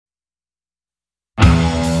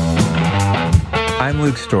I'm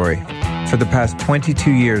Luke Story. For the past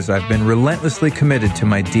 22 years, I've been relentlessly committed to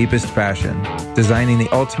my deepest passion, designing the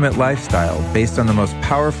ultimate lifestyle based on the most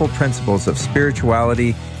powerful principles of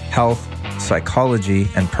spirituality, health, psychology,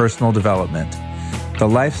 and personal development. The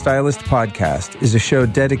Lifestylist Podcast is a show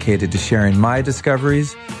dedicated to sharing my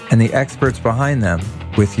discoveries and the experts behind them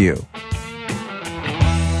with you.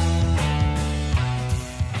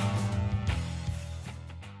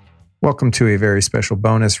 Welcome to a very special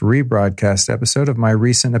bonus rebroadcast episode of my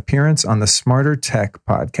recent appearance on the Smarter Tech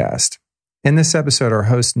podcast. In this episode, our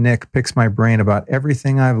host Nick picks my brain about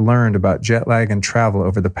everything I've learned about jet lag and travel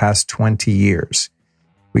over the past 20 years.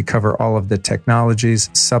 We cover all of the technologies,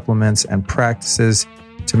 supplements, and practices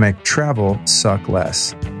to make travel suck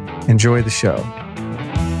less. Enjoy the show.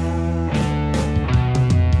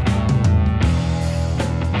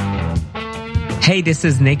 Hey, this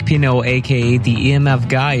is Nick Penault, aka the EMF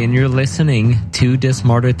guy, and you're listening to the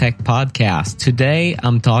Smarter Tech podcast. Today,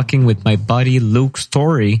 I'm talking with my buddy Luke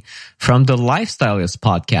Story from the Lifestylist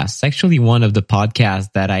podcast. It's actually one of the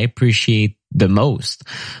podcasts that I appreciate the most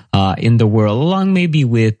in the world, along maybe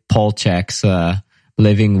with Paul Chek's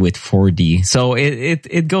Living with 4D. So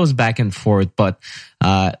it goes back and forth, but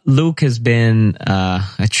Luke has been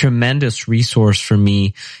a tremendous resource for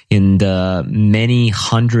me in the many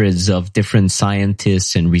hundreds of different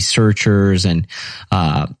scientists and researchers and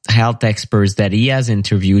health experts that he has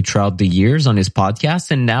interviewed throughout the years on his podcast.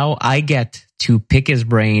 And now I get to pick his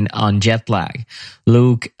brain on jet lag.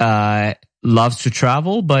 Luke loves to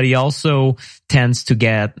travel, but he also tends to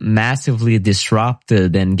get massively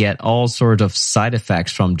disrupted and get all sorts of side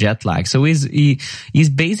effects from jet lag. So he's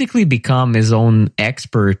basically become his own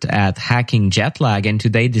expert at hacking jet lag. And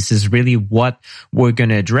today, this is really what we're going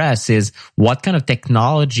to address: is what kind of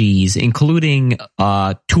technologies, including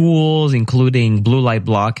tools, including blue light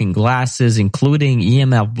blocking glasses, including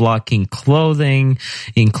EMF blocking clothing,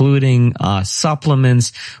 including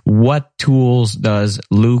supplements. What tools does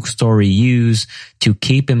Luke Story use to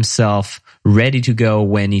keep himself ready to go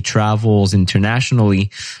when he travels internationally?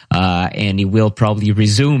 And he will probably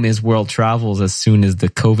resume his world travels as soon as the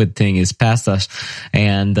COVID thing is past us.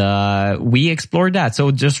 And we explored that.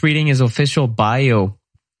 So just reading his official bio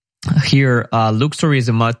here, Luke Story is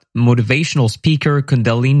a motivational speaker,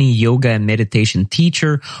 Kundalini yoga and meditation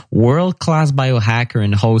teacher, world-class biohacker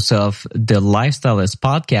and host of the Lifestylist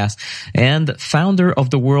podcast, and founder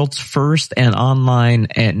of the world's first and online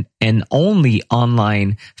and only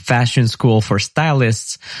online fashion school for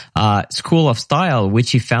stylists, School of Style,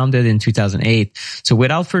 which he founded in 2008. So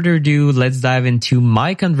without further ado, let's dive into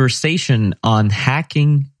my conversation on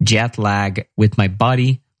hacking jet lag with my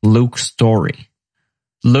buddy, Luke Story.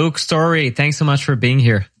 Luke Story, thanks so much for being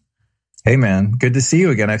here. Hey, man. Good to see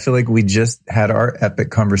you again. I feel like we just had our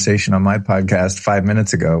epic conversation on my podcast 5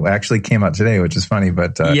 minutes ago. It actually came out today, which is funny,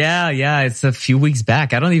 but... Yeah, it's a few weeks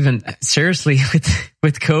back. I don't even... Seriously,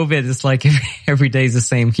 with COVID, it's like every day is the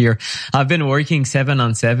same here. I've been working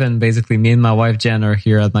 7-on-7. Basically, me and my wife, Jen, are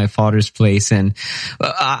here at my father's place, and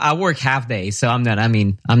I work half day, so I'm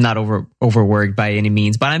not overworked by any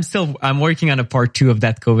means, but I'm working on a part 2 of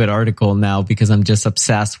that COVID article now because I'm just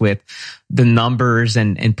obsessed with the numbers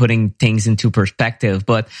and putting things into perspective.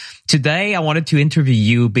 But today I wanted to interview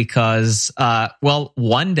you because,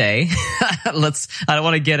 one day, I don't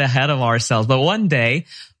want to get ahead of ourselves, but one day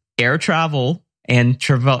air travel and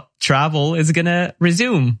travel is going to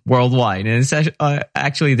resume worldwide. And it's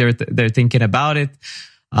actually, they're thinking about it.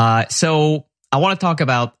 So I want to talk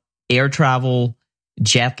about air travel,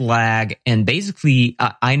 jet lag, and basically,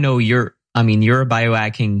 I know you're a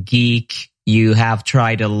biohacking geek. You have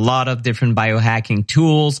tried a lot of different biohacking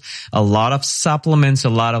tools, a lot of supplements, a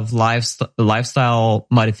lot of lifestyle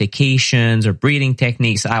modifications or breathing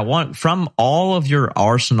techniques. I want, from all of your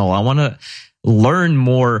arsenal, I want to learn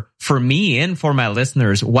more for me and for my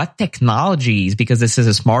listeners, what technologies, because this is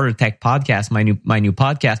a Smarter Tech podcast, my new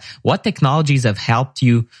podcast, what technologies have helped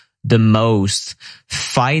you the most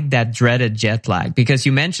fight that dreaded jet lag? Because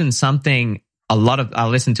you mentioned something, I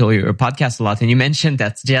listen to your podcast a lot, and you mentioned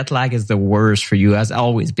that jet lag is the worst for you, has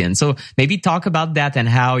always been. So maybe talk about that and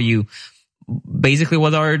how you, basically,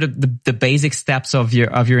 what are the basic steps of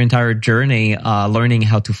your entire journey, learning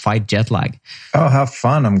how to fight jet lag? Oh, how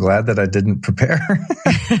fun. I'm glad that I didn't prepare.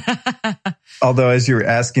 Although as you were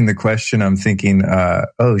asking the question, I'm thinking,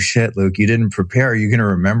 oh shit, Luke, you didn't prepare. Are you going to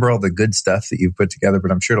remember all the good stuff that you put together?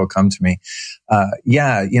 But I'm sure it'll come to me.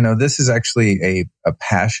 This is actually a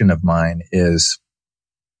passion of mine, is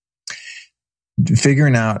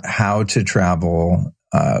figuring out how to travel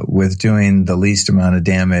with doing the least amount of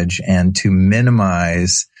damage and to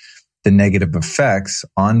minimize the negative effects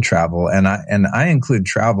on travel. And I include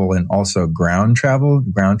travel and also ground travel,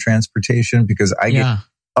 ground transportation, because I get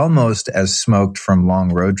almost as smoked from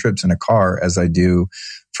long road trips in a car as I do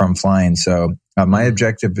from flying. So my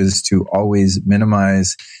objective is to always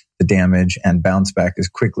minimize the damage and bounce back as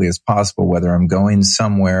quickly as possible, whether I'm going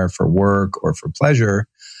somewhere for work or for pleasure,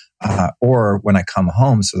 or when I come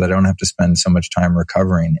home, so that I don't have to spend so much time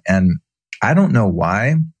recovering. And I don't know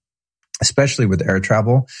why, especially with air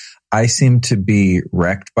travel, I seem to be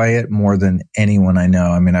wrecked by it more than anyone I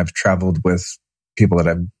know. I mean, I've traveled with people that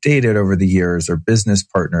I've dated over the years, or business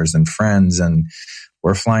partners and friends, and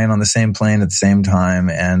we're flying on the same plane at the same time,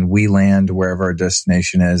 and we land wherever our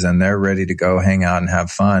destination is, and they're ready to go hang out and have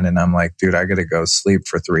fun. And I'm like, dude, I got to go sleep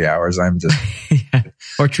for 3 hours. I'm just...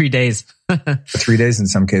 Or 3 days. 3 days in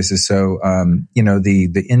some cases. So,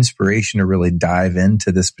 the inspiration to really dive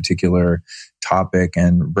into this particular topic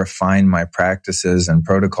and refine my practices and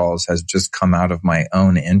protocols has just come out of my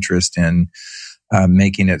own interest in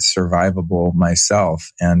making it survivable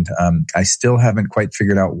myself. And I still haven't quite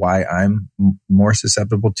figured out why I'm more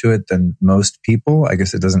susceptible to it than most people. I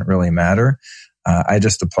guess it doesn't really matter. I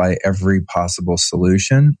just apply every possible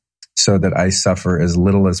solution so that I suffer as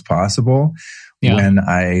little as possible when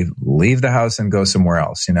I leave the house and go somewhere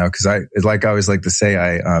else, because I always like to say,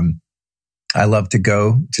 I love to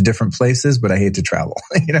go to different places, but I hate to travel.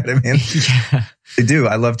 You know what I mean? Yeah. I do.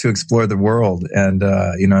 I love to explore the world. And,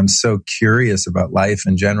 I'm so curious about life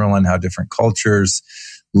in general and how different cultures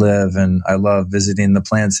live. And I love visiting the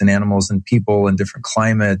plants and animals and people in different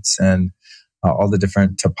climates and all the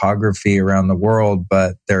different topography around the world.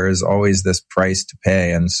 But there is always this price to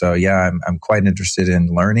pay. And so, I'm quite interested in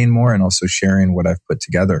learning more and also sharing what I've put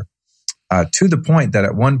together, to the point that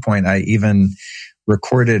at one point I even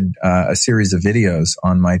recorded a series of videos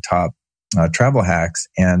on my top travel hacks,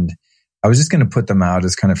 and I was just going to put them out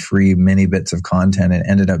as kind of free mini bits of content. It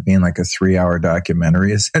ended up being like a 3-hour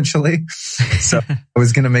documentary, essentially. So I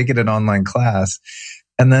was going to make it an online class,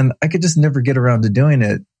 and then I could just never get around to doing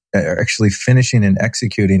it, actually finishing and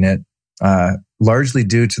executing it, largely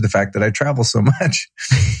due to the fact that I travel so much.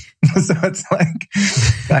 So it's like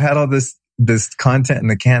I had all this content in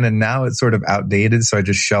the can, and now it's sort of outdated. So I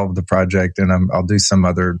just shelved the project, and I'll do some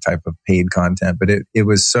other type of paid content. But it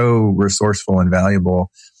was so resourceful and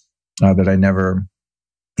valuable that I never,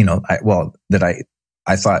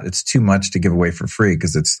 I thought it's too much to give away for free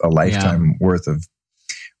because it's a lifetime worth of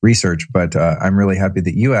research. But I'm really happy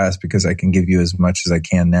that you asked, because I can give you as much as I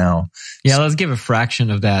can now. Yeah, let's give a fraction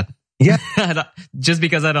of that. Yeah, just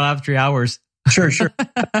because I don't have 3 hours. Sure.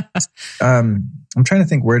 I'm trying to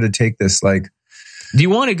think where to take this. Like, do you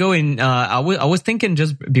want to go in? I was thinking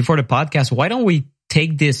just before the podcast, why don't we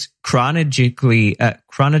take this chronologically?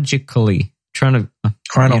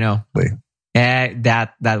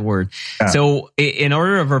 That word. Yeah. So in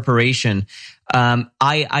order of operation,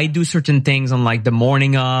 I do certain things on like the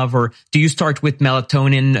morning of, or do you start with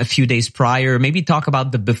melatonin a few days prior? Maybe talk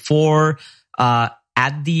about the before,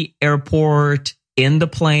 at the airport, in the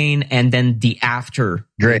plane, and then the after.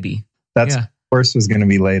 Great. Maybe. That's course was going to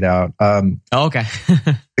be laid out. Okay.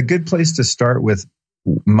 A good place to start with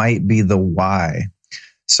might be the why.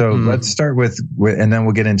 So let's start with, and then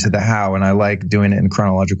we'll get into the how. And I like doing it in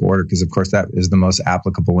chronological order because, of course, that is the most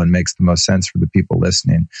applicable and makes the most sense for the people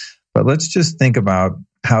listening. But let's just think about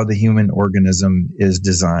how the human organism is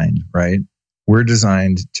designed, right? We're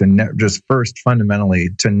designed to just first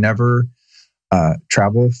fundamentally to never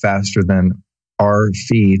travel faster than our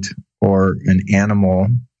feet or an animal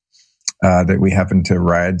that we happen to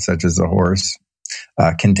ride, such as a horse,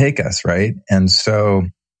 can take us, right? And so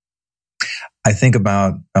I think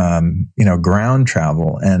about ground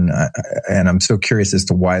travel, and I'm so curious as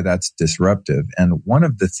to why that's disruptive. And one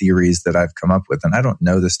of the theories that I've come up with, and I don't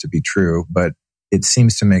know this to be true, but it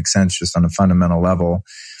seems to make sense just on a fundamental level,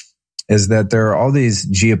 is that there are all these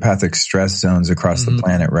geopathic stress zones across the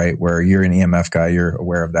planet, right? Where you're an EMF guy, you're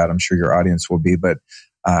aware of that. I'm sure your audience will be, but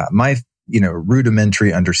my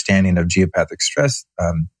rudimentary understanding of geopathic stress,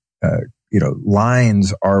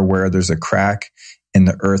 lines are where there's a crack in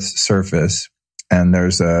the Earth's surface, and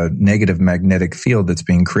there's a negative magnetic field that's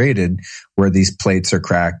being created where these plates are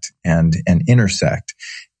cracked and intersect.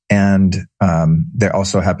 And they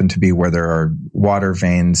also happen to be where there are water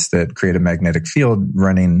veins that create a magnetic field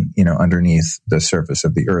running, underneath the surface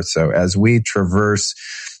of the Earth. So as we traverse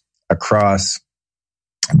across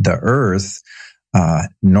the Earth,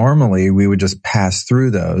 normally we would just pass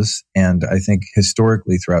through those. And I think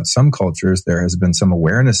historically throughout some cultures, there has been some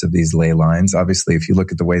awareness of these ley lines. Obviously, if you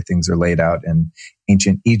look at the way things are laid out in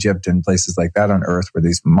ancient Egypt and places like that on Earth, where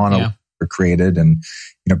these monoliths were created. And,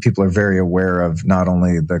 people are very aware of not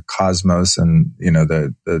only the cosmos and,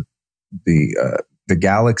 the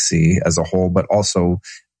galaxy as a whole, but also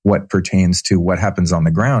what pertains to what happens on the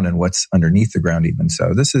ground and what's underneath the ground even.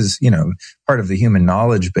 So this is, part of the human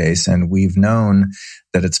knowledge base. And we've known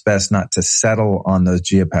that it's best not to settle on those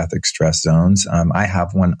geopathic stress zones. I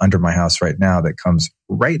have one under my house right now that comes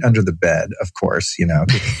right under the bed, of course, Yeah.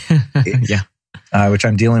 Which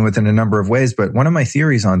I'm dealing with in a number of ways. But one of my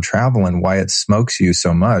theories on travel and why it smokes you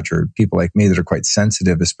so much, or people like me that are quite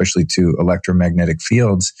sensitive, especially to electromagnetic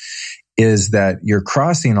fields, is that you're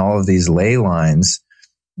crossing all of these ley lines,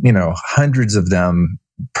 hundreds of them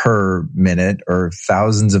per minute or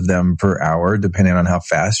thousands of them per hour, depending on how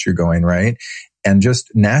fast you're going, right? And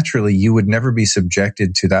just naturally, you would never be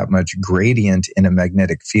subjected to that much gradient in a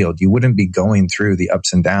magnetic field. You wouldn't be going through the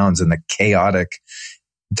ups and downs and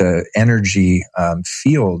the energy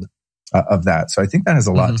field of that. So I think that has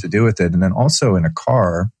a lot to do with it. And then also in a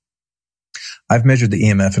car, I've measured the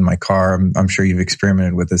EMF in my car. I'm sure you've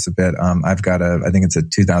experimented with this a bit. I've got I think it's a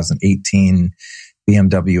 2018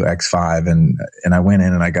 BMW X5, and I went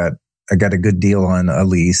in and I got a good deal on a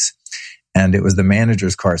lease, and it was the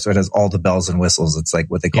manager's car, so it has all the bells and whistles. It's like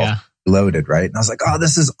what they call loaded, right? And I was like, oh,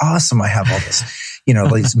 this is awesome. I have all this,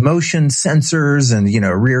 these motion sensors and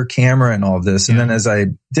rear camera and all of this. And then as I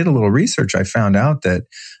did a little research, I found out that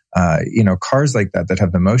cars like that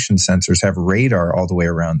have the motion sensors have radar all the way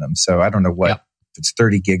around them. So I don't know what. If it's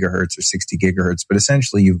 30 gigahertz or 60 gigahertz, but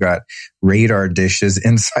essentially you've got radar dishes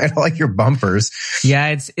inside like your bumpers. Yeah,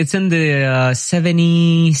 it's in the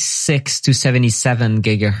 76 to 77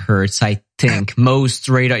 gigahertz, I think. Most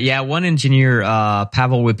radar. Yeah, one engineer,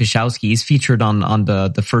 Pavel Wypiszowski, he's featured on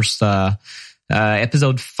the first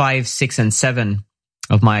episode 5, 6, and 7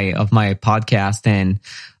 of my podcast, and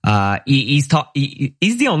he's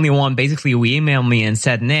the only one basically who emailed me and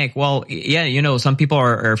said, Nick, well, yeah, some people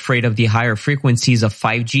are afraid of the higher frequencies of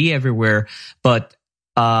 5G everywhere, but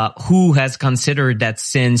who has considered that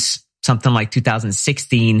since something like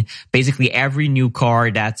 2016, basically every new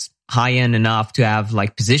car that's high end enough to have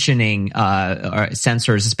like positioning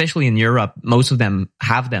sensors, especially in Europe, most of them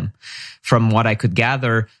have them. From what I could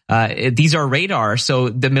gather, these are radar. So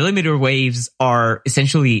the millimeter waves are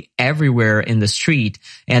essentially everywhere in the street,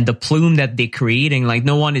 and the plume that they're creating, like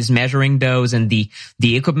no one is measuring those, and the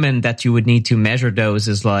equipment that you would need to measure those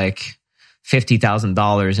is like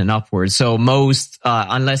 $50,000 and upwards. So most,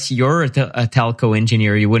 unless you're a telco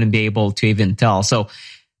engineer, you wouldn't be able to even tell. So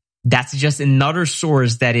that's just another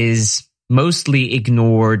source that is mostly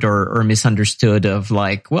ignored or misunderstood of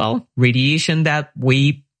like, well, radiation that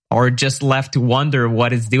we are just left to wonder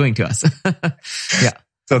what it's doing to us. Yeah.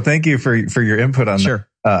 So thank you for your input on that.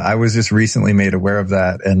 I was just recently made aware of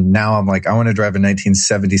that. And now I'm like, I want to drive a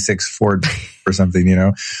 1976 Ford or something,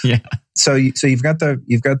 Yeah. So you've got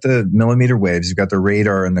the millimeter waves, you've got the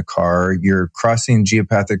radar in the car, you're crossing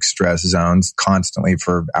geopathic stress zones constantly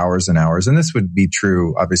for hours and hours. And this would be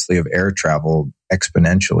true, obviously, of air travel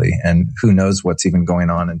exponentially. And who knows what's even going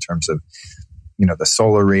on in terms of, the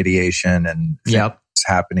solar radiation and what's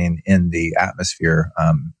happening in the atmosphere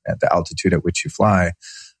at the altitude at which you fly.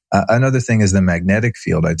 Another thing is the magnetic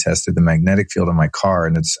field. I tested the magnetic field in my car,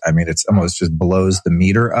 and it's almost just blows the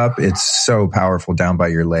meter up. It's so powerful down by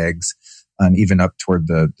your legs and even up toward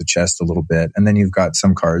the chest a little bit. And then you've got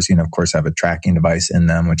some cars, of course, have a tracking device in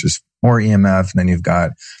them, which is more EMF. And then you've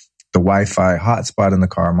got the Wi-Fi hotspot in the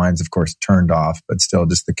car. Mine's, of course, turned off, but still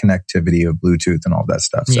just the connectivity of Bluetooth and all that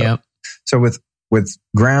stuff. So with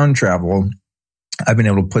ground travel, I've been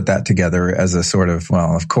able to put that together as a sort of,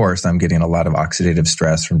 well, of course, I'm getting a lot of oxidative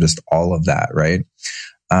stress from just all of that, right?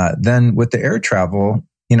 Then with the air travel,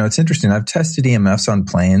 it's interesting. I've tested EMFs on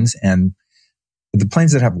planes, and the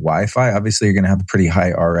planes that have Wi-Fi, obviously you're going to have a pretty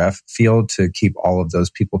high RF field to keep all of those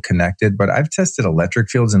people connected. But I've tested electric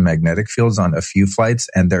fields and magnetic fields on a few flights,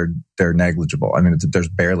 and they're negligible. I mean, there's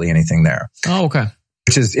barely anything there. Oh, okay.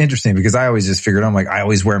 Which is interesting because I always just figured, I'm like, I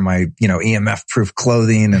always wear my, EMF proof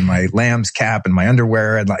clothing and my lamb's cap and my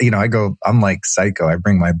underwear. And, I'm like psycho. I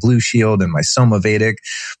bring my Blue Shield and my Soma Vedic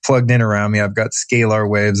plugged in around me. I've got scalar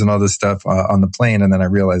waves and all this stuff on the plane. And then I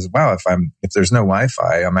realized, wow, if there's no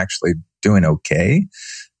Wi-Fi, I'm actually doing okay.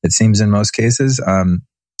 It seems in most cases.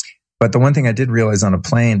 But the one thing I did realize on a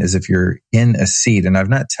plane is if you're in a seat, and I've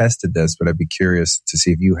not tested this, but I'd be curious to see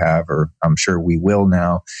if you have, or I'm sure we will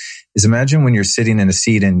now, is imagine when you're sitting in a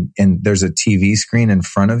seat and there's a TV screen in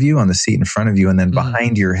front of you, on the seat in front of you, and then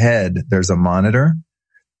behind your head, there's a monitor,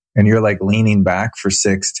 and you're like leaning back for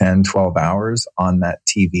 6, 10, 12 hours on that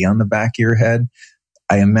TV on the back of your head.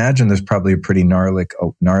 I imagine there's probably a pretty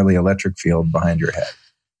gnarly electric field behind your head.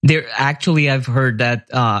 There actually, I've heard that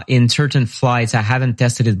in certain flights, I haven't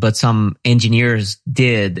tested it, but some engineers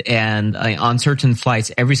did. And on certain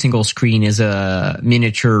flights, every single screen is a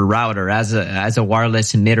miniature router, as a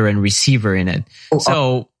wireless emitter and receiver in it.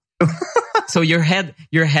 So your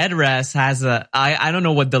headrest has I don't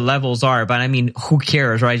know what the levels are, but I mean, who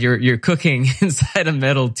cares, right? You're cooking inside a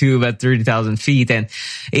metal tube at 30,000 feet, and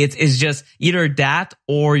it's just either that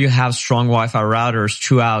or you have strong Wi-Fi routers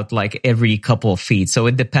throughout, like every couple of feet. So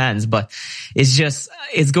it depends, but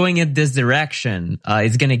it's going in this direction.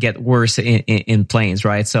 It's going to get worse in planes,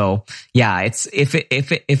 right? So yeah, if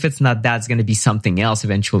it's not that, it's going to be something else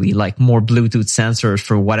eventually, like more Bluetooth sensors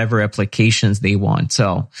for whatever applications they want.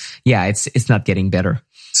 So yeah, it's not getting better.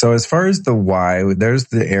 So as far as the why, there's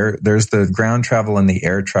the ground travel and the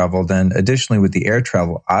air travel. Then additionally with the air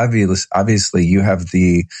travel, obviously you have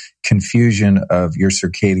the confusion of your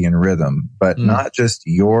circadian rhythm, but not just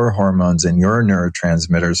your hormones and your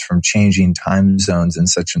neurotransmitters from changing time zones in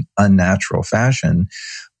such an unnatural fashion,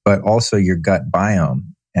 but also your gut biome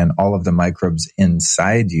and all of the microbes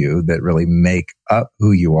inside you that really make up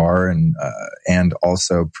who you are and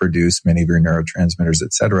also produce many of your neurotransmitters,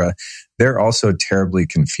 et cetera. They're also terribly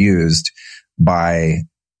confused by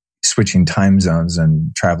switching time zones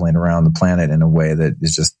and traveling around the planet in a way that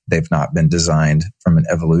is just, they've not been designed from an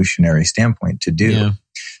evolutionary standpoint to do. Yeah.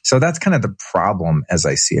 So that's kind of the problem as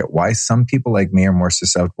I see it. Why some people like me are more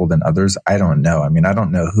susceptible than others, I don't know. I mean, I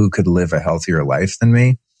don't know who could live a healthier life than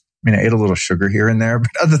me. I mean, I ate a little sugar here and there,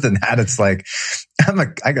 but other than that, it's like,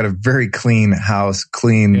 I got a very clean house,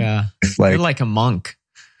 clean. Yeah. You're like a monk.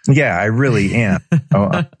 Yeah, I really am.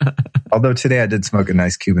 Although today I did smoke a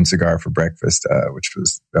nice Cuban cigar for breakfast, which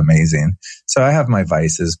was amazing. So I have my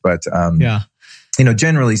vices, but,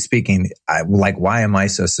 generally speaking, why am I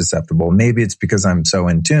so susceptible? Maybe it's because I'm so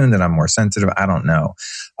in tune that I'm more sensitive. I don't know.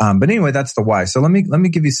 But anyway, that's the why. So let me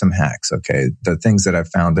give you some hacks. Okay. The things that I've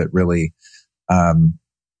found that really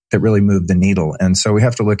move the needle. And so we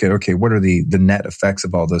have to look at, okay, what are the net effects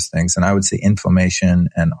of all those things? And I would say inflammation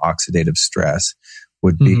and oxidative stress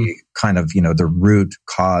would be kind of, the root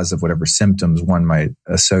cause of whatever symptoms one might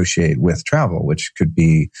associate with travel, which could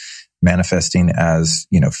be manifesting as,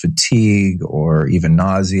 fatigue or even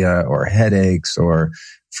nausea or headaches. Or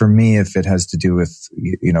for me, if it has to do with,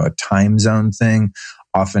 a time zone thing,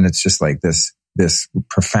 often it's just like this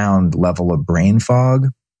profound level of brain fog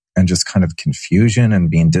and just kind of confusion and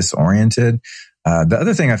being disoriented. The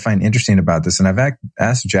other thing I find interesting about this, and I've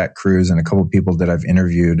asked Jack Cruz and a couple of people that I've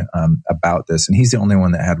interviewed about this, and he's the only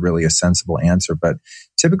one that had really a sensible answer, but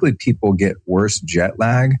typically people get worse jet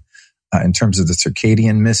lag in terms of the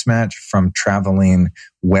circadian mismatch from traveling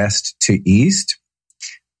west to east.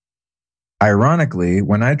 Ironically,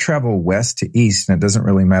 when I travel west to east, and it doesn't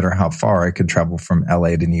really matter how far, I could travel from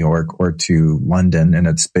LA to New York or to London, and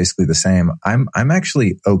it's basically the same. I'm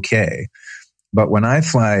actually okay. But when I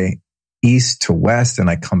fly east to west and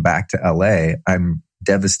I come back to LA, I'm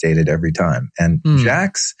devastated every time. And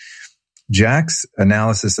Jack's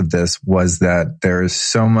analysis of this was that there is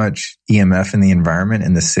so much EMF in the environment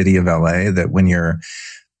in the city of LA that when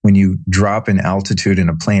you drop in altitude in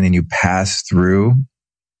a plane and you pass through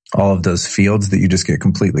all of those fields, that you just get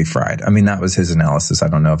completely fried. I mean, that was his analysis. I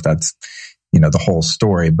don't know if that's, the whole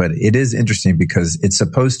story, but it is interesting because it's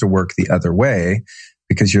supposed to work the other way,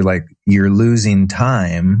 because you're losing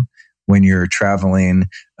time when you're traveling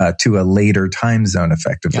to a later time zone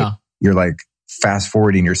effectively. Yeah. You're like fast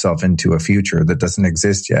forwarding yourself into a future that doesn't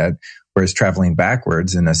exist yet. Whereas traveling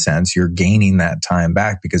backwards, in a sense, you're gaining that time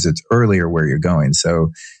back because it's earlier where you're going.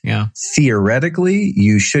 So theoretically,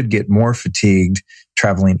 you should get more fatigued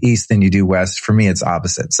traveling east than you do west. For me, it's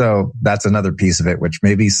opposite. So that's another piece of it, which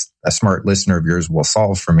maybe a smart listener of yours will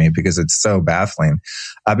solve for me because it's so baffling.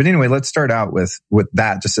 But anyway, let's start out with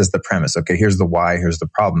that just as the premise. Okay, here's the why, here's the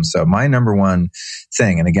problem. So my number one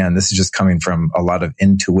thing, and again, this is just coming from a lot of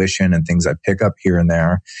intuition and things I pick up here and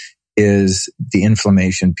there, is the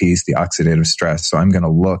inflammation piece, the oxidative stress. So I'm going to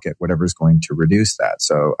look at whatever's going to reduce that.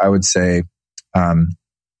 So I would say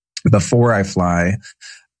before I fly,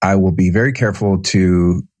 I will be very careful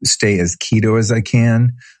to stay as keto as I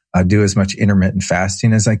can, do as much intermittent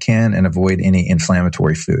fasting as I can, and avoid any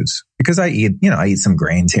inflammatory foods. Because I eat some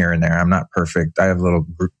grains here and there. I'm not perfect. I have little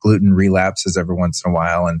gluten relapses every once in a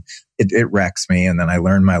while, and it wrecks me. And then I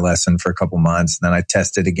learn my lesson for a couple months, and then I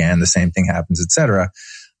test it again. The same thing happens, etc.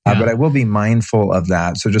 But I will be mindful of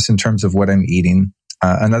that. So just in terms of what I'm eating,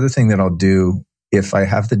 another thing that I'll do if I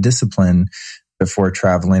have the discipline before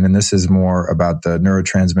traveling, and this is more about the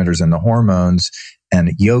neurotransmitters and the hormones, and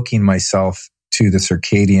yoking myself to the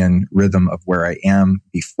circadian rhythm of where I am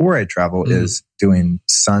before I travel, is doing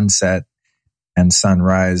sunset and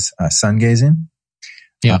sunrise sun gazing.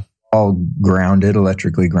 Yeah. All grounded,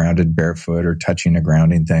 electrically grounded, barefoot or touching a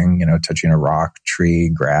grounding thing, touching a rock, tree,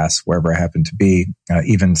 grass, wherever I happen to be.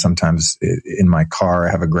 Even sometimes in my car,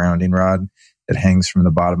 I have a grounding rod that hangs from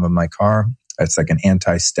the bottom of my car. It's like an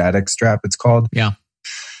anti-static strap, it's called. Yeah.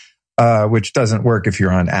 Which doesn't work if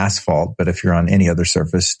you're on asphalt, but if you're on any other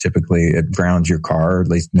surface, typically it grounds your car, or at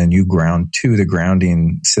least then you ground to the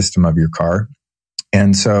grounding system of your car.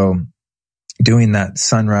 And so doing that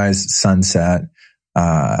sunrise, sunset,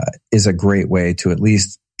 is a great way to at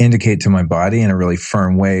least indicate to my body in a really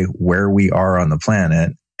firm way where we are on the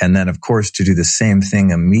planet. And then, of course, to do the same thing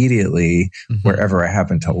immediately wherever I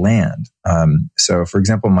happen to land. So, for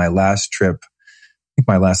example, my last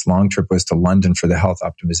long trip was to London for the Health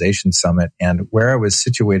Optimization Summit. And where I was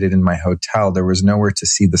situated in my hotel, there was nowhere to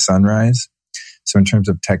see the sunrise. So in terms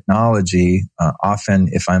of technology, often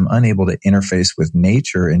if I'm unable to interface with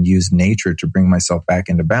nature and use nature to bring myself back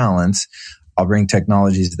into balance, I'll bring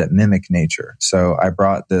technologies that mimic nature. So I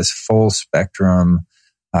brought this full spectrum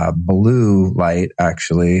blue light,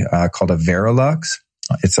 actually, called a Verilux.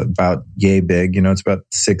 It's about yay big, it's about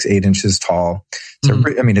 6-8 inches tall. So,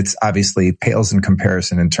 it's obviously pales in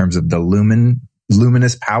comparison in terms of the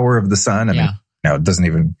luminous power of the sun. It doesn't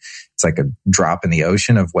even, it's like a drop in the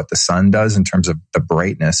ocean of what the sun does in terms of the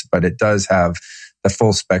brightness, but it does have the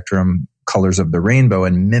full spectrum colors of the rainbow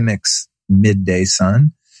and mimics midday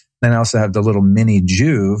sun. Then I also have the little mini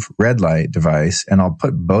Juve red light device, and I'll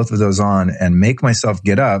put both of those on and make myself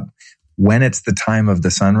get up when it's the time of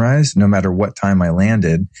the sunrise, no matter what time I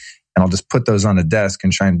landed. And I'll just put those on a desk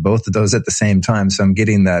and shine both of those at the same time. So I'm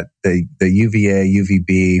getting the UVA,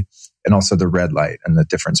 UVB, and also the red light and the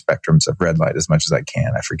different spectrums of red light as much as I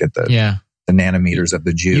can. I forget the nanometers of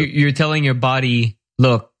the Juve. You're telling your body,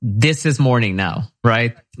 look, this is morning now,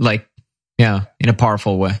 right? Like, in a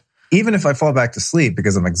powerful way. Even if I fall back to sleep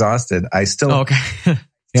because I'm exhausted, I still... Okay.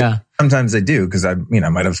 Yeah. Sometimes I do because I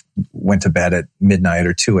might have went to bed at midnight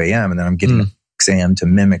or 2 a.m. and then I'm getting up at 6 a.m. to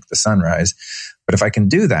mimic the sunrise. But if I can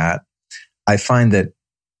do that, I find that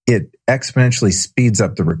it exponentially speeds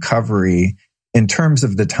up the recovery in terms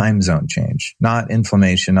of the time zone change, not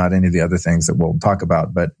inflammation, not any of the other things that we'll talk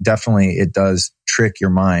about, but definitely it does trick your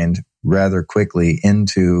mind rather quickly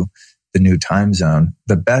into the new time zone.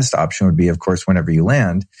 The best option would be, of course, whenever you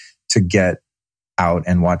land, to get out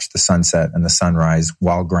and watch the sunset and the sunrise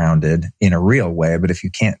while grounded in a real way. But if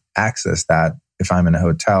you can't access that, if I'm in a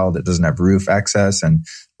hotel that doesn't have roof access and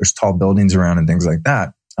there's tall buildings around and things like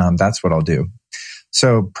that, that's what I'll do.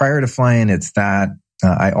 So prior to flying, it's that.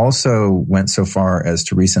 I also went so far as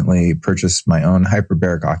to recently purchase my own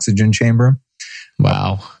hyperbaric oxygen chamber.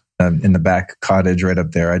 Wow. In the back cottage right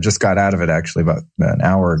up there. I just got out of it actually about an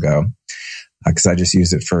hour ago because I just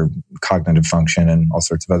use it for cognitive function and all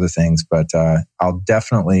sorts of other things. But I'll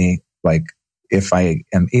definitely, if I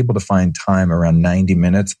am able to find time around 90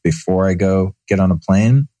 minutes before I go get on a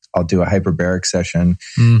plane, I'll do a hyperbaric session.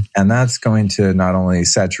 And that's going to not only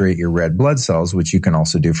saturate your red blood cells, which you can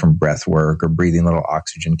also do from breath work or breathing little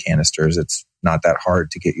oxygen canisters. It's not that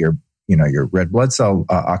hard to get your red blood cell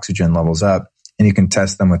oxygen levels up, and you can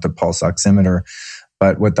test them with the pulse oximeter.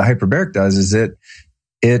 But what the hyperbaric does is it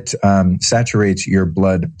saturates your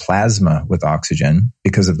blood plasma with oxygen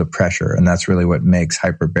because of the pressure. And that's really what makes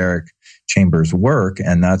hyperbaric chambers work.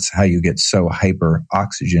 And that's how you get so hyper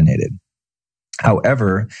oxygenated.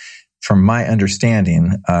 However, from my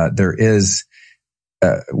understanding, there is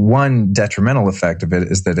one detrimental effect of it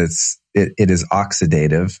is that it is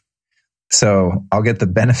oxidative. So I'll get the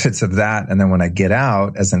benefits of that. And then when I get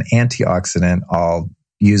out as an antioxidant, I'll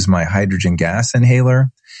use my hydrogen gas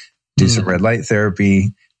inhaler, do some red light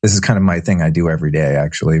therapy. This is kind of my thing I do every day,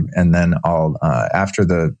 actually. And then I'll, after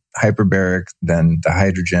the hyperbaric, then the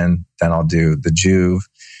hydrogen, then I'll do the Juve.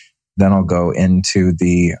 Then I'll go into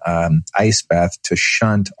the ice bath to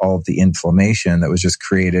shunt all of the inflammation that was just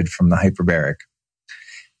created from the hyperbaric.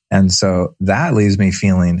 And so that leaves me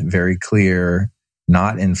feeling very clear,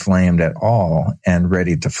 not inflamed at all, and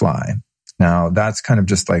ready to fly. Now, that's kind of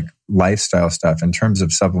just like lifestyle stuff. In terms of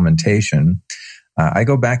supplementation, I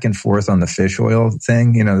go back and forth on the fish oil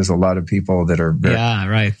thing. There's a lot of people that are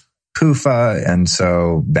very PUFA. And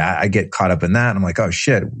so that I get caught up in that. I'm like, oh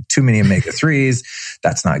shit, too many omega-3s.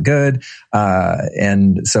 That's not good.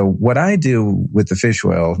 And so what I do with the fish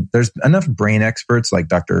oil, there's enough brain experts like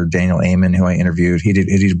Dr. Daniel Amen, who I interviewed. He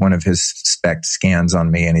did one of his SPECT scans on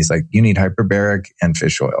me, and he's like, you need hyperbaric and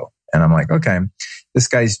fish oil. And I'm like, okay, this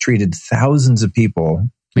guy's treated thousands of people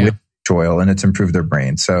with fish oil and it's improved their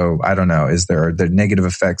brain. So I don't know, are there negative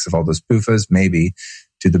effects of all those PUFAs? Maybe.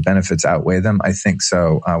 Do the benefits outweigh them? I think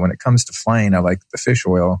so. When it comes to flying, I like the fish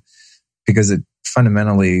oil because it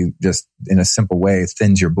fundamentally just in a simple way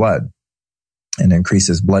thins your blood and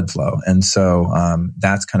increases blood flow. And so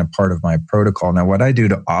that's kind of part of my protocol. Now, what I do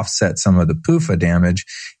to offset some of the PUFA damage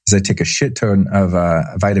is I take a shit ton of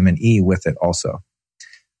vitamin E with it also.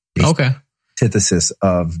 Okay. Antithesis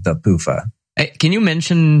of the PUFA. Can you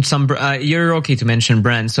mention some, you're okay to mention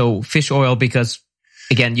brands. So fish oil, because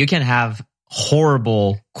again, you can have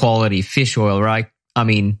horrible quality fish oil, right? I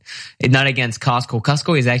mean, not against Costco.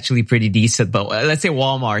 Costco is actually pretty decent, but let's say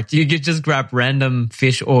Walmart, you just grab random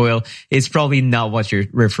fish oil. It's probably not what you're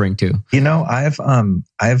referring to. You know, I've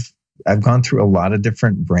gone through a lot of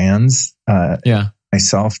different brands.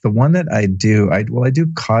 Myself, the one that I do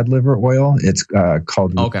cod liver oil. It's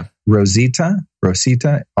called Rosita.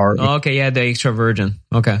 Okay, yeah, the extra virgin.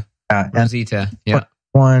 Okay, Rosita. Yeah.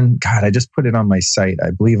 One, God, I just put it on my site.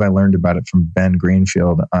 I believe I learned about it from Ben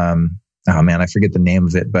Greenfield. Oh man, I forget the name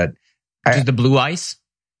of it, but is the blue ice?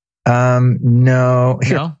 No.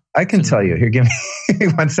 Here, I can tell you. Here, give me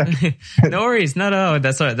 1 second. No worries. No,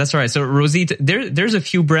 that's all right. That's all right. So Rosita, there's a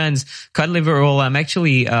few brands. Cod liver oil. I'm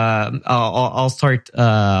actually, I'll start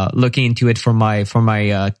looking into it for my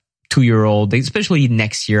 2-year-old, especially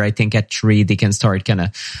next year. I think at 3 they can start kind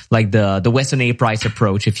of like the Weston A. Price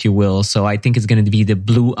approach, if you will. So I think it's going to be the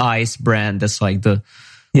Blue Ice brand. That's like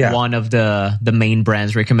one of the main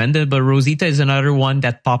brands recommended. But Rosita is another one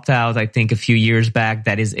that popped out, I think, a few years back.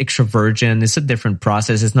 That is extra virgin. It's a different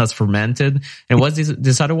process. It's not fermented. And what's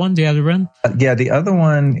this other one? Do you have the brand? Yeah, the other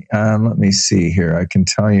one. Let me see here. I can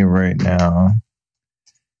tell you right now,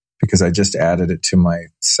 because I just added it to my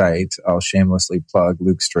site. I'll shamelessly plug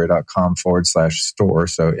lukestory.com/store.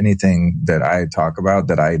 So anything that I talk about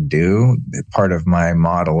that I do, part of my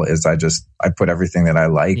model is I put everything that I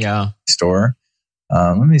like in the store.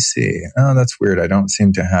 Let me see. Oh, that's weird. I don't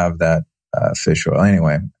seem to have that fish oil.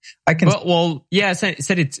 Anyway, I can. Well, yeah.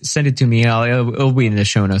 Send it to me. It'll be in the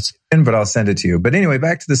show notes. But I'll send it to you. But anyway,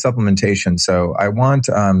 back to the supplementation. So I want.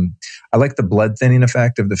 I like the blood thinning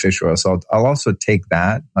effect of the fish oil. So I'll also take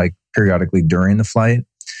that like periodically during the flight.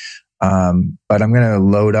 But I'm going to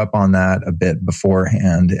load up on that a bit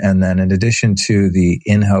beforehand. And then in addition to the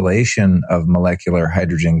inhalation of molecular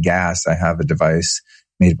hydrogen gas, I have a device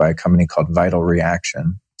made by a company called Vital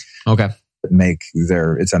Reaction. Okay.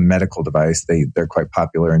 It's a medical device. They're quite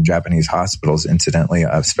popular in Japanese hospitals, incidentally,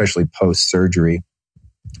 especially post-surgery,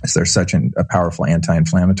 as they're such a powerful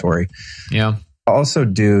anti-inflammatory. Yeah. I also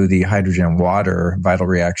do the hydrogen water. Vital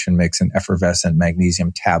Reaction makes an effervescent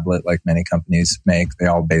magnesium tablet like many companies make. They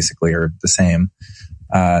all basically are the same.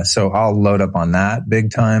 So I'll load up on that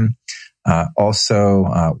big time.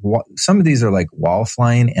 Also, some of these are like while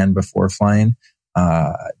flying and before flying.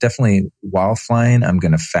 Definitely while flying, I'm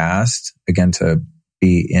going to fast again to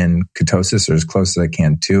be in ketosis or as close as I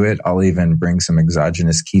can to it. I'll even bring some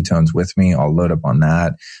exogenous ketones with me. I'll load up on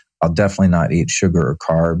that. I'll definitely not eat sugar or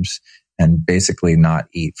carbs and basically not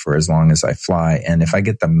eat for as long as I fly. And if I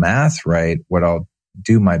get the math right, what I'll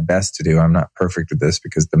do my best to do, I'm not perfect at this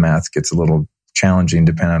because the math gets a little challenging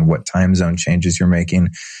depending on what time zone changes you're making.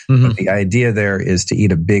 Mm-hmm. But the idea there is to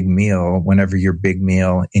eat a big meal whenever your big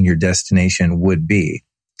meal in your destination would be.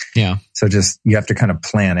 Yeah. So you have to kind of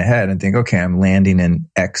plan ahead and think, okay, I'm landing in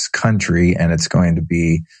X country and it's going to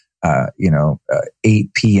be,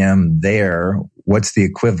 8 p.m. there. What's the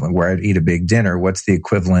equivalent where I'd eat a big dinner? What's the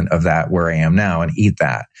equivalent of that where I am now and eat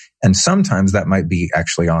that? And sometimes that might be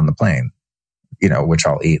actually on the plane, which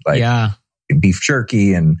I'll eat beef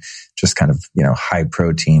jerky and just kind of, high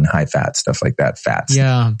protein, high fat, stuff like that. Fats.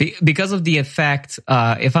 Yeah. Because of the effect,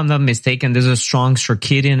 if I'm not mistaken, there's a strong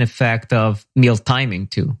circadian effect of meal timing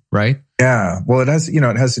too, right? Yeah. Well, it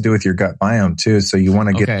has to do with your gut biome too. So you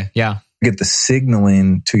want to get the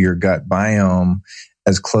signaling to your gut biome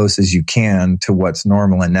as close as you can to what's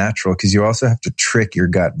normal and natural. Because you also have to trick your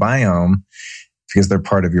gut biome because they're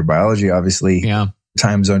part of your biology, obviously. Yeah.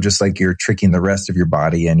 Time zone, just like you're tricking the rest of your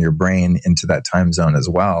body and your brain into that time zone as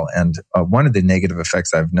well. And one of the negative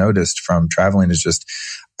effects I've noticed from traveling is just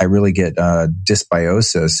I really get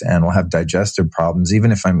dysbiosis and will have digestive problems.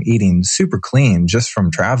 Even if I'm eating super clean just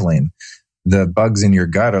from traveling, the bugs in your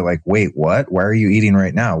gut are like, wait, what? Why are you eating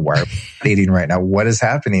right now? Why are you eating right now? What is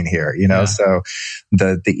happening here? So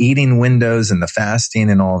the eating windows and the fasting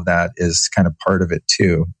and all of that is kind of part of it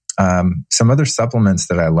too. Some other supplements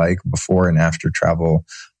that I like before and after travel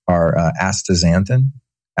are astaxanthin.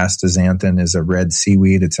 Astaxanthin is a red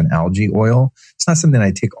seaweed. It's an algae oil. It's not something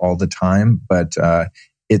I take all the time, but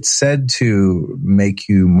it's said to make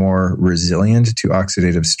you more resilient to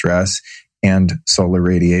oxidative stress and solar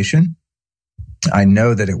radiation. I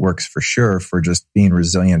know that it works for sure for just being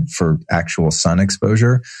resilient for actual sun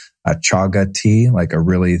exposure. chaga tea, like a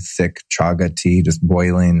really thick chaga tea, just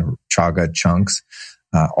boiling chaga chunks,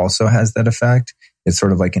 also has that effect. It's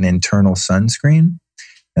sort of like an internal sunscreen.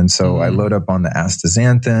 And so I load up on the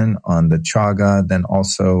astaxanthin, on the chaga, then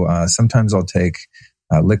also sometimes I'll take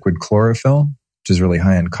liquid chlorophyll, which is really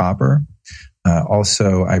high in copper.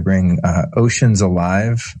 Also, I bring Oceans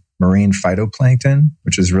Alive marine phytoplankton,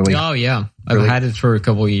 which is really... Oh, yeah. I've had it for a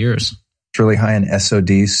couple of years. It's really high in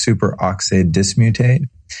SOD, superoxide dismutate.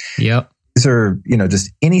 Yep. These are,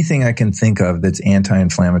 just anything I can think of that's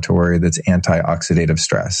anti-inflammatory, that's anti-oxidative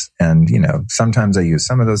stress. And, sometimes I use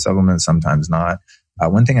some of those supplements, sometimes not.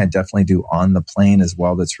 One thing I definitely do on the plane as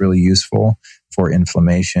well that's really useful for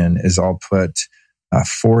inflammation is I'll put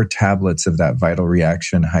 4 tablets of that vital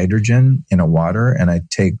reaction hydrogen in a water, and I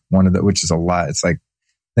take one of the, which is a lot. It's like,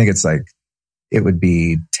 I think it's like, it would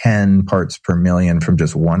be 10 parts per million from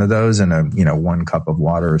just one of those in a, 1 cup of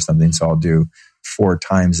water or something. So I'll do 4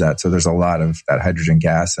 times that. So there's a lot of that hydrogen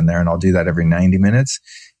gas in there, and I'll do that every 90 minutes.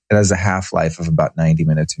 It has a half-life of about 90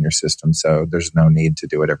 minutes in your system. So there's no need to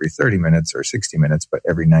do it every 30 minutes or 60 minutes, but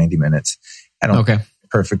every 90 minutes. I don't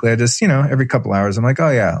perfectly. I just, every couple hours, I'm like, oh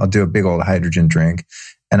yeah, I'll do a big old hydrogen drink.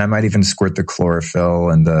 And I might even squirt the chlorophyll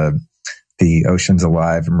and the Oceans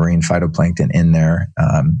Alive marine phytoplankton in there.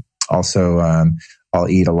 Also, I'll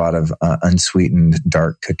eat a lot of unsweetened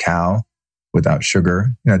dark cacao without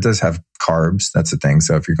sugar. It does have carbs. That's the thing.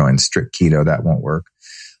 So if you're going strict keto, that won't work.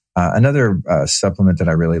 Another supplement that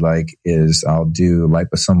I really like is I'll do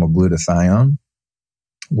liposomal glutathione.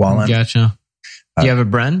 Gotcha. Do you have a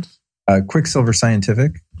brand? Quicksilver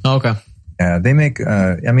Scientific. Oh, okay. They make,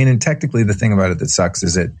 and technically the thing about it that sucks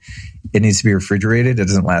is it needs to be refrigerated. It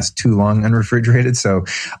doesn't last too long unrefrigerated. So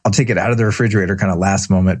I'll take it out of the refrigerator kind of last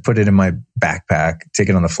moment, put it in my backpack, take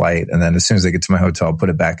it on the flight. And then as soon as I get to my hotel, put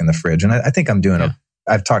it back in the fridge. And I think I'm doing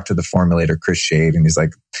I've talked to the formulator, Chris Shade, and he's like,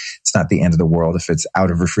 it's not the end of the world if it's out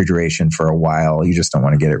of refrigeration for a while. You just don't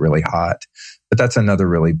want to get it really hot. But that's another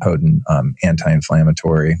really potent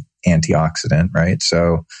anti-inflammatory antioxidant, right?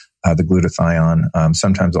 So the glutathione.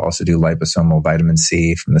 Sometimes I'll also do liposomal vitamin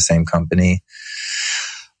C from the same company.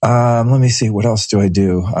 Let me see. What else do I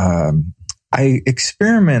do? I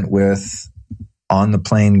experiment with on the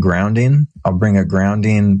plane grounding. I'll bring a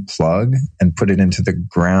grounding plug and put it into the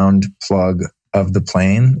ground plug of the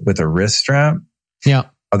plane with a wrist strap. Yeah.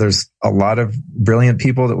 There's a lot of brilliant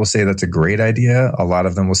people that will say that's a great idea. A lot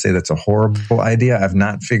of them will say that's a horrible idea. I've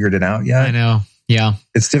not figured it out yet. I know. Yeah.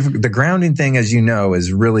 It's difficult. The grounding thing, as you know,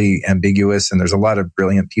 is really ambiguous. And there's a lot of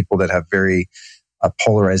brilliant people that have very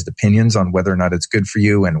polarized opinions on whether or not it's good for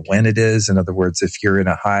you and when it is. In other words, if you're in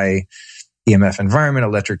a high EMF environment,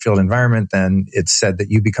 electric field environment, then it's said that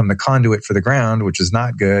you become the conduit for the ground, which is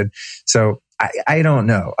not good. So I don't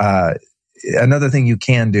know. Another thing you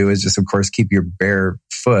can do is just, of course, keep your bare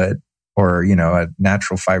foot or, a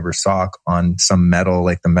natural fiber sock on some metal,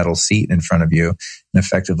 like the metal seat in front of you. And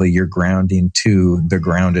effectively, you're grounding to the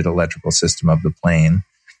grounded electrical system of the plane.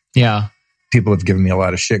 Yeah. People have given me a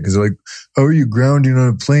lot of shit because they're like, how are you grounding on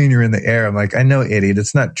a plane? You're in the air. I'm like, I know, idiot.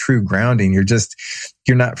 It's not true grounding.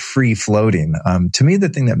 You're not free floating. To me, the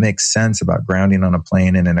thing that makes sense about grounding on a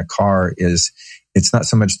plane and in a car is it's not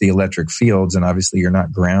so much the electric fields. And obviously you're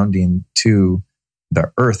not grounding to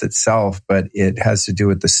the earth itself, but it has to do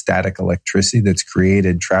with the static electricity that's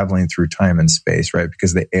created traveling through time and space, right?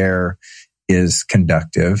 Because the air is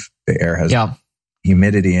conductive. The air has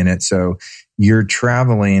humidity in it. So you're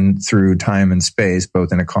traveling through time and space,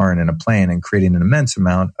 both in a car and in a plane, and creating an immense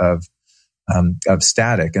amount of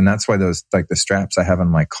static. And that's why those, like the straps I have on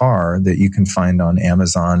my car that you can find on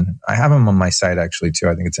Amazon. I have them on my site actually too.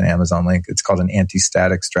 I think it's an Amazon link. It's called an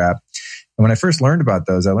anti-static strap. And when I first learned about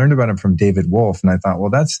those, I learned about them from David Wolf. And I thought,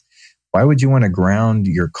 well, why would you want to ground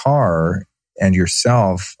your car and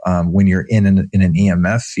yourself when you're in an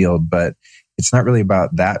EMF field? But it's not really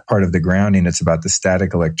about that part of the grounding. It's about the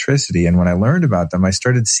static electricity. And when I learned about them, I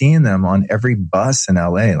started seeing them on every bus in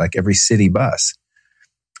LA, like every city bus.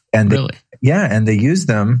 And really? And they use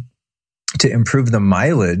them to improve the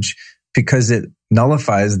mileage because it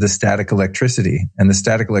nullifies the static electricity. And the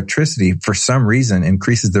static electricity, for some reason,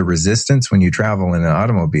 increases the resistance when you travel in an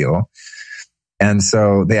automobile. And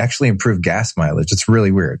so they actually improve gas mileage. It's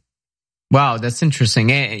really weird. Wow, that's interesting.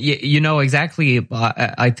 You know, exactly,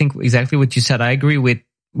 I think exactly what you said. I agree with,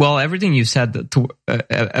 well, everything you said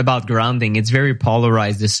about grounding. It's very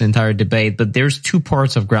polarized, this entire debate, but there's two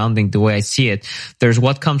parts of grounding the way I see it. There's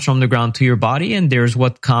what comes from the ground to your body, and there's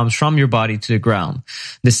what comes from your body to the ground.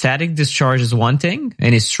 The static discharge is one thing,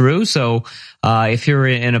 and it's true. So if you're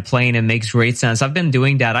in a plane, it makes great sense. I've been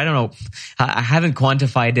doing that. I don't know. I haven't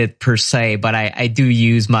quantified it per se, but I do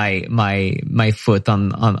use my foot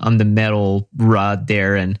on the metal rod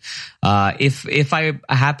there. And, if I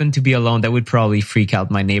happen to be alone, that would probably freak out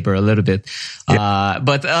my neighbor a little bit.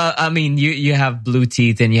 But I mean, you have blue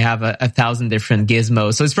teeth and you have a thousand different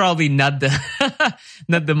gizmos. So it's probably not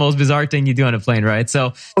the most bizarre thing you do on a plane, right?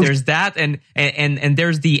 So there's that. And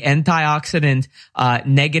there's the antioxidant,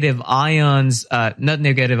 negative ions, not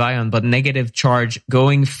negative ion, but negative charge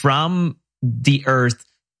going from the earth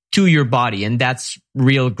to your body. And that's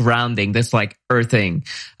real grounding. That's like earthing.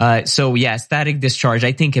 So yeah, static discharge,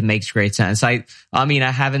 I think it makes great sense. I mean,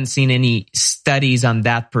 I haven't seen any studies on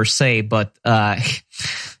that per se, but,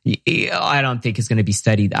 I don't think it's going to be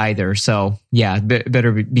studied either. So yeah,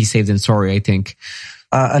 better be safe than sorry, I think.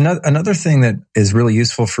 Another thing that is really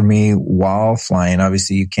useful for me while flying,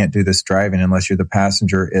 obviously you can't do this driving unless you're the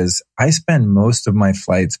passenger, is I spend most of my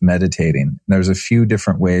flights meditating. There's a few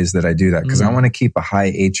different ways that I do that because I want to keep a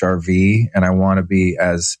high HRV and I want to be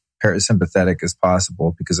as parasympathetic as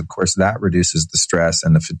possible because of course that reduces the stress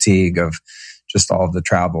and the fatigue of just all of the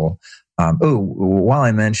travel. While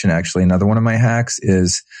I mention actually, another one of my hacks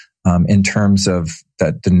is in terms of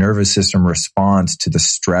that the nervous system response to the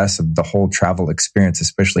stress of the whole travel experience,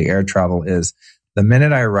 especially air travel, is the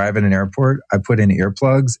minute I arrive at an airport, I put in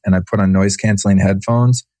earplugs and I put on noise canceling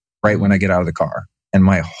headphones right when I get out of the car. And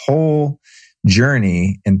my whole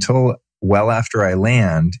journey until well after I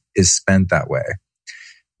land is spent that way.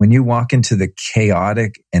 When you walk into the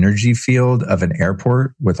chaotic energy field of an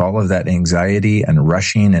airport with all of that anxiety and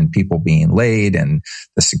rushing and people being late and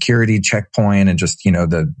the security checkpoint and just,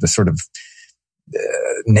 the sort of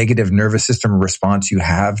negative nervous system response you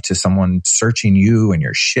have to someone searching you and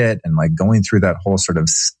your shit and like going through that whole sort of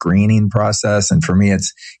screening process. And for me,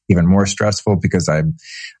 it's even more stressful because I'm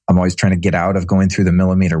always trying to get out of going through the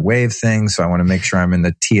millimeter wave thing. So I want to make sure I'm in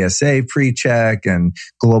the TSA pre-check and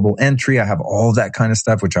global entry. I have all that kind of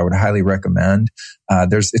stuff, which I would highly recommend.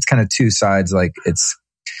 It's kind of two sides. Like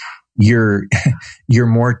you're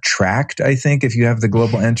more tracked, I think, if you have the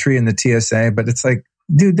global entry and the TSA, but it's like,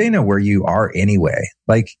 dude, they know where you are anyway.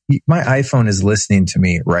 Like my iPhone is listening to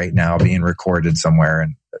me right now being recorded somewhere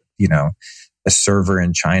and, a server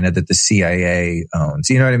in China that the CIA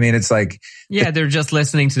owns. You know what I mean? It's like... Yeah, they're just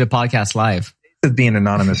listening to the podcast live. Of being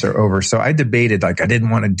anonymous are over. So I debated, like I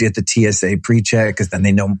didn't want to get the TSA pre-check because then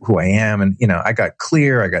they know who I am. And, I got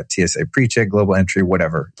clear, I got TSA pre-check, global entry,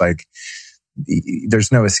 whatever. Like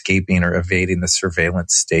there's no escaping or evading the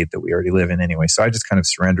surveillance state that we already live in anyway. So I just kind of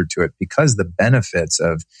surrendered to it because the benefits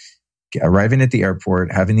of arriving at the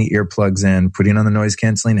airport, having the earplugs in, putting on the noise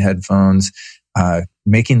canceling headphones,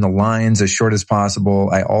 making the lines as short as possible.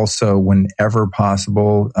 I also, whenever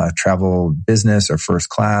possible, travel business or first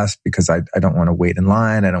class because I don't want to wait in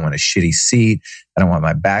line. I don't want a shitty seat. I don't want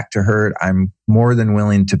my back to hurt. I'm more than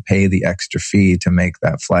willing to pay the extra fee to make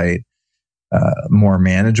that flight more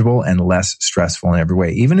manageable and less stressful in every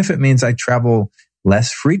way. Even if it means I travel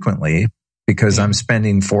less frequently because I'm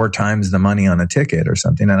spending 4 times the money on a ticket or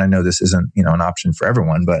something. And I know this isn't, an option for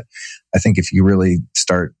everyone, but I think if you really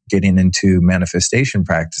start getting into manifestation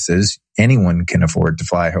practices, anyone can afford to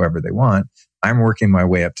fly however they want. I'm working my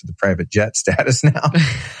way up to the private jet status now.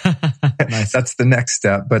 Nice. That's the next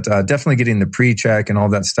step. But definitely getting the pre-check and all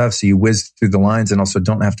that stuff so you whiz through the lines and also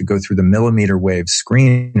don't have to go through the millimeter wave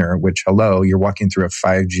screener, which, you're walking through a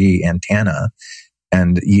 5G antenna.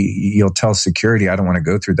 And you'll tell security, I don't want to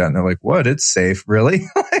go through that. And they're like, what? It's safe. Really?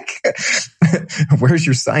 Where's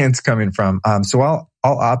your science coming from? So I'll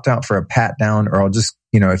opt out for a pat down, or I'll just,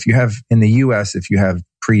 if you have in the US, if you have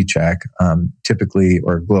pre-check, typically,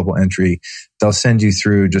 or global entry, they'll send you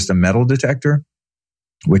through just a metal detector,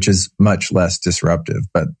 which is much less disruptive.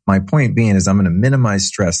 But my point being is I'm going to minimize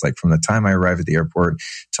stress, like from the time I arrive at the airport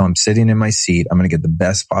till I'm sitting in my seat. I'm going to get the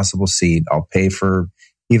best possible seat. I'll pay for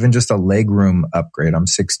even just a leg room upgrade. I'm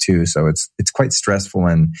 6'2", so it's quite stressful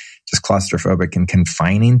and just claustrophobic and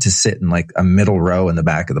confining to sit in like a middle row in the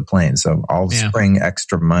back of the plane. So I'll spring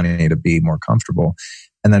extra money to be more comfortable.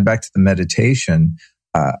 And then back to the meditation,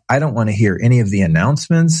 I don't want to hear any of the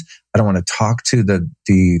announcements. I don't want to talk to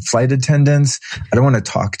the flight attendants. I don't want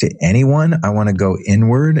to talk to anyone. I want to go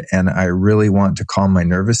inward, and I really want to calm my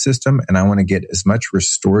nervous system, and I want to get as much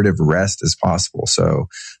restorative rest as possible. So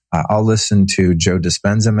I'll listen to Joe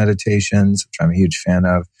Dispenza meditations, which I'm a huge fan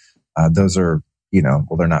of. Those are,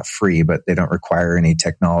 they're not free, but they don't require any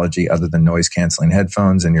technology other than noise canceling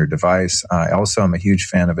headphones in your device. I also am a huge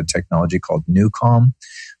fan of a technology called NewCalm,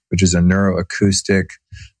 which is a neuroacoustic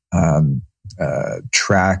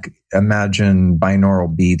track. Imagine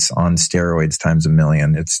binaural beats on steroids times a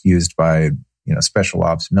million. It's used by special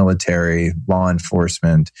ops, military, law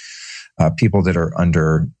enforcement, people that are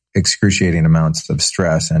under excruciating amounts of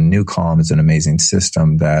stress. And NuCalm is an amazing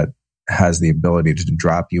system that has the ability to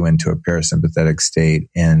drop you into a parasympathetic state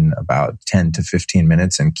in about 10 to 15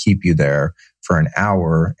 minutes and keep you there for an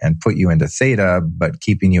hour and put you into theta, but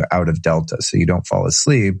keeping you out of delta so you don't fall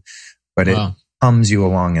asleep. But it hums you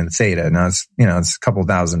along in theta. Now it's a couple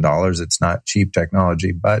 $1,000s. It's not cheap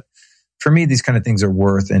technology, but for me, these kind of things are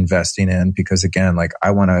worth investing in because again, like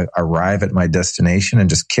I want to arrive at my destination and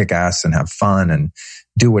just kick ass and have fun and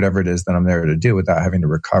do whatever it is that I'm there to do without having to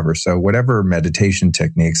recover. So whatever meditation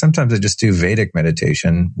technique, sometimes I just do Vedic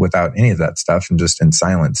meditation without any of that stuff and just in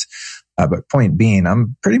silence. But point being,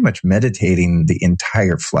 I'm pretty much meditating the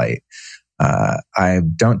entire flight. I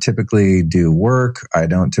don't typically do work. I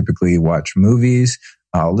don't typically watch movies.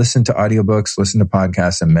 I'll listen to audiobooks, listen to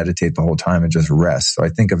podcasts, and meditate the whole time and just rest. So I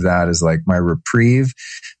think of that as like my reprieve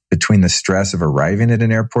between the stress of arriving at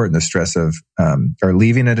an airport and the stress of, or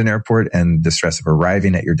leaving at an airport and the stress of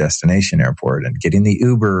arriving at your destination airport and getting the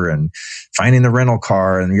Uber and finding the rental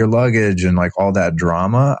car and your luggage and like all that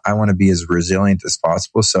drama. I want to be as resilient as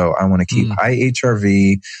possible. So I want to keep high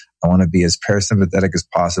HRV. I want to be as parasympathetic as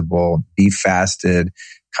possible, be fasted,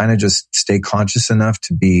 kind of just stay conscious enough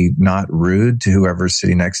to be not rude to whoever's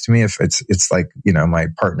sitting next to me. If it's like, my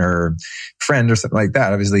partner or friend or something like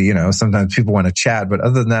that, obviously, sometimes people want to chat, but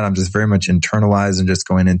other than that, I'm just very much internalized and just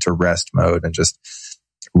going into rest mode and just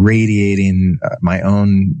radiating my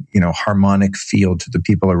own, harmonic field to the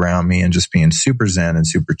people around me and just being super zen and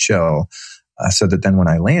super chill. So that then when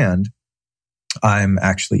I land, I'm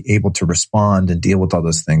actually able to respond and deal with all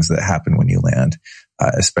those things that happen when you land,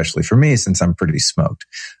 especially for me, since I'm pretty smoked.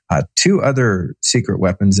 Two other secret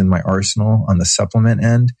weapons in my arsenal on the supplement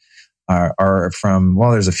end are from,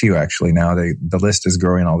 well, there's a few actually now. The list is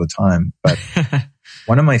growing all the time. But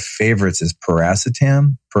one of my favorites is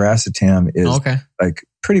paracetam. Paracetam is like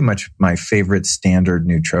pretty much my favorite standard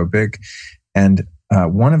nootropic. And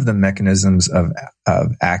one of the mechanisms of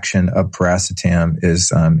action of paracetam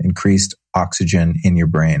is increased oxygen in your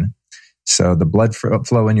brain. So the blood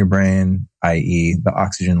flow in your brain, i.e. the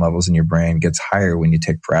oxygen levels in your brain, gets higher when you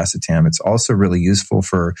take paracetam. It's also really useful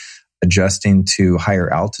for adjusting to higher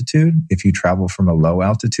altitude. If you travel from a low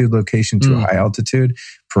altitude location to a high altitude,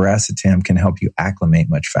 paracetam can help you acclimate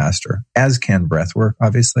much faster, as can breath work,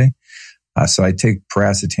 obviously. So I take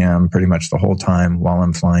paracetam pretty much the whole time while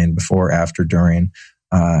I'm flying, before, after, during.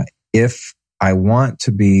 If I want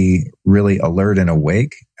to be really alert and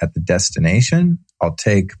awake at the destination, I'll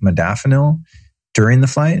take modafinil during the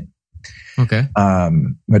flight. Okay.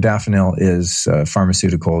 Modafinil is a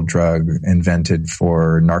pharmaceutical drug invented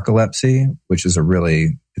for narcolepsy, which is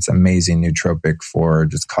it's amazing nootropic for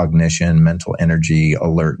just cognition, mental energy,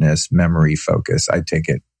 alertness, memory, focus. I take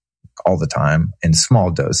it all the time in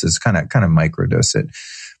small doses, kind of microdose it.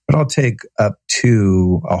 But I'll take up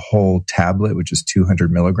to a whole tablet, which is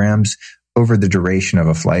 200 milligrams, over the duration of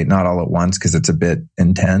a flight, not all at once because it's a bit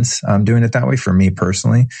intense. I'm doing it that way for me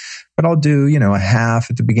personally. But I'll do, a half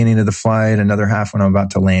at the beginning of the flight, another half when I'm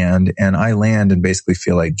about to land. And I land and basically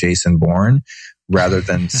feel like Jason Bourne rather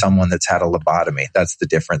than someone that's had a lobotomy. That's the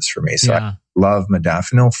difference for me. So I love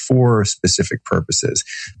modafinil for specific purposes.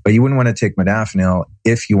 But you wouldn't want to take modafinil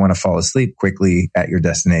if you want to fall asleep quickly at your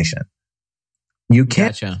destination. You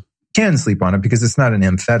can sleep on it because it's not an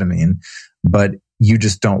amphetamine, but you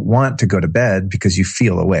just don't want to go to bed because you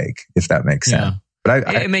feel awake, if that makes sense. But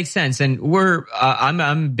it makes sense. And I'm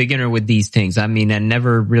a beginner with these things. I mean, I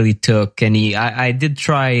never really took any. I did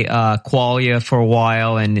try Qualia for a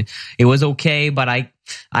while, and it was okay, but I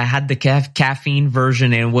had the caffeine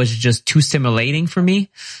version, and it was just too stimulating for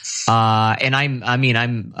me. And I'm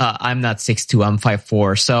not 6'2", I'm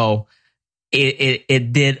 5'4", so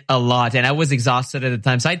it did a lot, and I was exhausted at the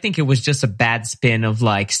time. So I think it was just a bad spin of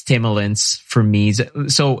like stimulants for me.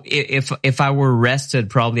 So if I were rested,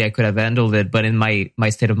 probably I could have handled it, but in my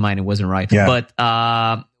state of mind, it wasn't right. Yeah.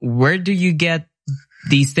 But where do you get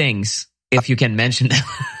these things, if you can mention them?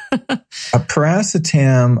 A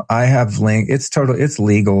paracetam, I have linked. It's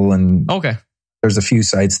legal, and there's a few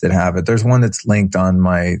sites that have it. There's one that's linked on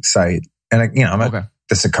my site, and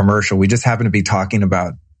this is a commercial. We just happen to be talking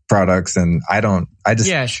about products, and I just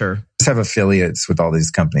have affiliates with all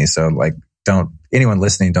these companies. So like, anyone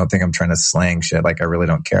listening, don't think I'm trying to slang shit. Like, I really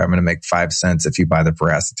don't care. I'm going to make 5 cents if you buy the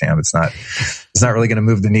paracetam. It's not really going to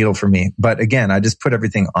move the needle for me. But again, I just put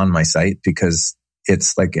everything on my site because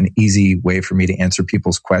it's like an easy way for me to answer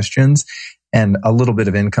people's questions. And a little bit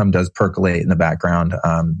of income does percolate in the background,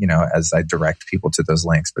 as I direct people to those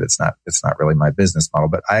links, but it's not really my business model.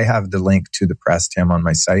 But I have the link to the paracetam on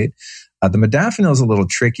my site. The modafinil is a little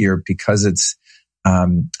trickier because it's,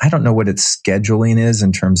 I don't know what its scheduling is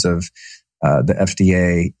in terms of the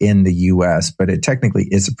FDA in the US, but it technically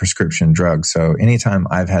is a prescription drug. So anytime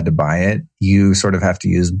I've had to buy it, you sort of have to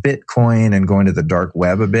use Bitcoin and go into the dark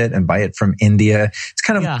web a bit and buy it from India. It's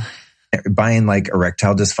kind of buying like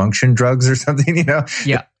erectile dysfunction drugs or something, you know?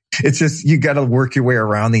 Yeah. It's just, you got to work your way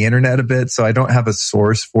around the internet a bit. So I don't have a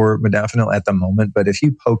source for modafinil at the moment, but if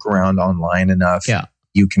you poke around online enough,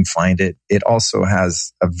 you can find it. It also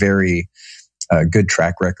has a very good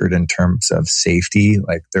track record in terms of safety.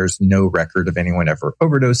 Like there's no record of anyone ever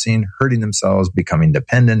overdosing, hurting themselves, becoming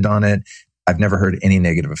dependent on it. I've never heard any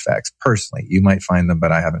negative effects personally. You might find them,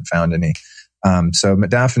 but I haven't found any. So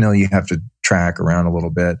modafinil, you have to track around a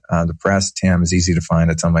little bit. The paracetam is easy to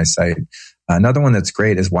find. It's on my site. Another one that's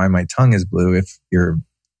great is Why My Tongue is Blue. If you're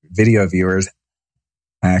video viewers,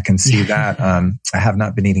 I can see that. I have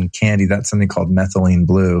not been eating candy. That's something called methylene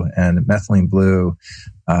blue. And methylene blue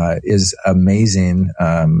is amazing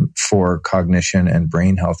for cognition and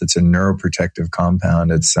brain health. It's a neuroprotective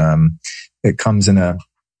compound. It comes in a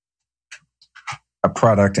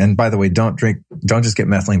product. And by the way, don't just get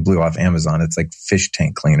methylene blue off Amazon. It's like fish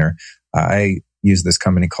tank cleaner. I use this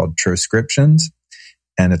company called Transcriptions.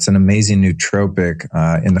 And it's an amazing nootropic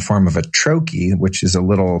in the form of a troche, which is a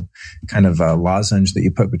little kind of a lozenge that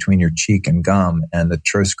you put between your cheek and gum. And the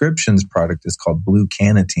Transcriptions product is called Blue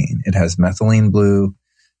Cannatine. It has methylene blue,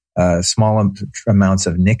 small amounts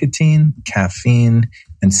of nicotine, caffeine,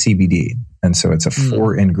 and CBD. And so it's a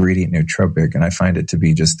 4-ingredient nootropic. And I find it to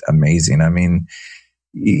be just amazing. I mean,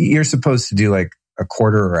 you're supposed to do like a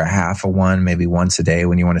quarter or a half of one, maybe once a day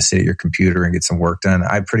when you want to sit at your computer and get some work done.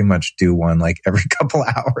 I pretty much do one like every couple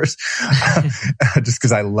hours just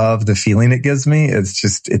because I love the feeling it gives me.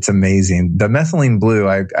 It's amazing. The methylene blue,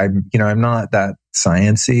 I'm not that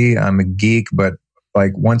sciencey. I'm a geek, but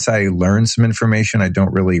like once I learn some information, I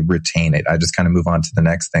don't really retain it. I just kind of move on to the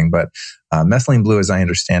next thing. But methylene blue, as I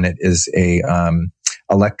understand it, is a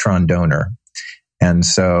electron donor. And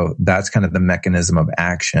so that's kind of the mechanism of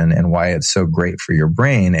action, and why it's so great for your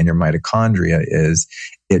brain and your mitochondria is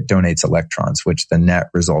it donates electrons, which the net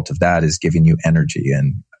result of that is giving you energy,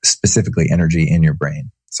 and specifically energy in your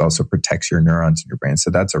brain. It also protects your neurons in your brain.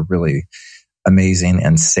 So that's a really amazing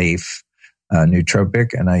and safe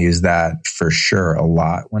nootropic. And I use that for sure a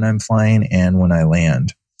lot when I'm flying and when I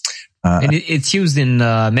land. And it's used in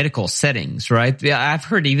medical settings, right? Yeah, I've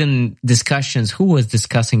heard even discussions. Who was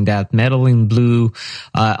discussing that? Methylene blue.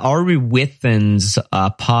 Ari Whitten's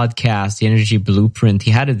podcast, The Energy Blueprint, he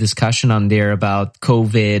had a discussion on there about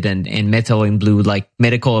COVID and methylene blue, like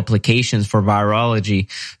medical applications for virology.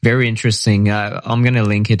 Very interesting. I'm going to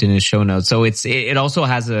link it in the show notes. So it also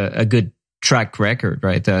has a good track record,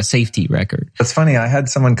 right? A safety record. That's funny. I had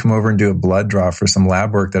someone come over and do a blood draw for some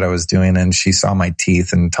lab work that I was doing, and she saw my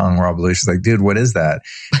teeth and tongue were all blue. She's like, dude, what is that?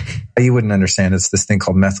 You wouldn't understand. It's this thing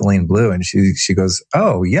called methylene blue. And she goes,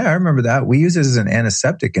 oh yeah, I remember that. We use it as an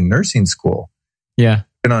anesthetic in nursing school. Yeah.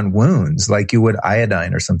 On wounds like you would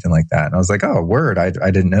iodine or something like that. And I was like, oh, word. I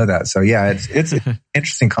didn't know that. So yeah, it's an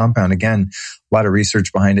interesting compound. Again, a lot of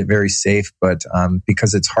research behind it, very safe, but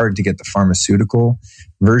because it's hard to get the pharmaceutical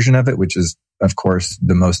version of it, which is of course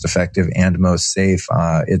the most effective and most safe,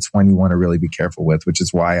 it's one you want to really be careful with, which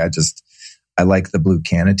is why I like the Blue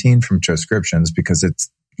Cannatine from Transcriptions, because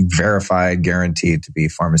it's verified, guaranteed to be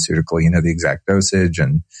pharmaceutical. You know the exact dosage,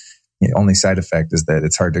 and the only side effect is that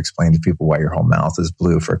it's hard to explain to people why your whole mouth is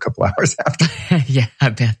blue for a couple hours after. Yeah, I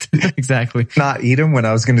bet. Exactly. Not eat them when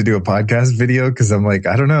I was going to do a podcast video, because I'm like,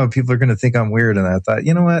 I don't know, people are going to think I'm weird. And I thought,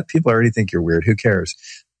 you know what? People already think you're weird. Who cares?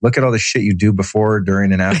 Look at all the shit you do before,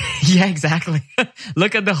 during, and after. Yeah, exactly.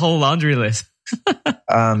 Look at the whole laundry list.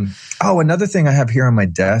 Another thing I have here on my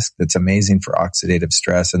desk that's amazing for oxidative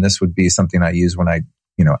stress, and this would be something I use when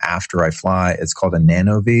after I fly. It's called a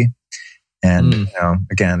NanoV. And,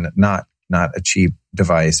 again, not a cheap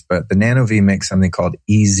device, but the NanoV makes something called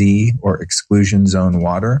EZ, or exclusion zone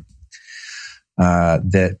water,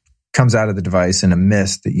 that comes out of the device in a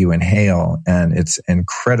mist that you inhale. And it's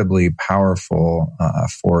incredibly powerful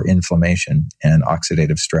for inflammation and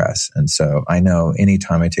oxidative stress. And so I know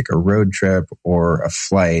anytime I take a road trip or a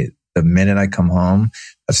flight, the minute I come home,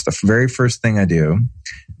 that's the very first thing I do.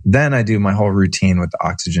 Then I do my whole routine with the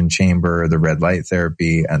oxygen chamber, the red light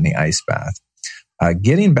therapy, and the ice bath.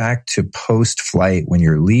 Getting back to post-flight, when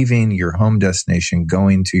you're leaving your home destination,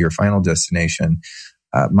 going to your final destination,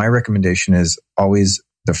 my recommendation is always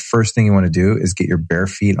the first thing you want to do is get your bare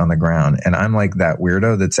feet on the ground. And I'm like that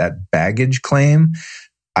weirdo that's at baggage claim.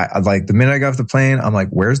 I like the minute I got off the plane, I'm like,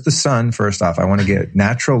 where's the sun? First off, I want to get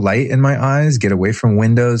natural light in my eyes, get away from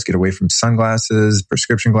windows, get away from sunglasses,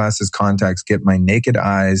 prescription glasses, contacts, get my naked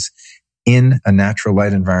eyes in a natural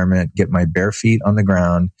light environment, get my bare feet on the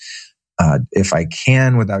ground. If I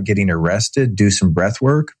can, without getting arrested, do some breath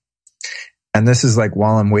work. And this is like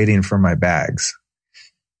while I'm waiting for my bags.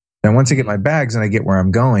 Then once I get my bags and I get where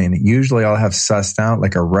I'm going, usually I'll have sussed out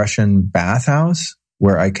like a Russian bathhouse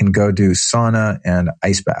where I can go do sauna and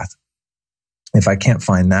ice bath. If I can't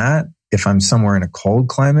find that, if I'm somewhere in a cold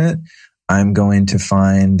climate, I'm going to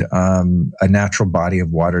find a natural body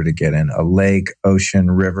of water to get in, a lake, ocean,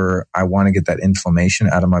 river. I want to get that inflammation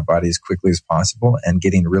out of my body as quickly as possible. And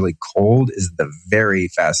getting really cold is the very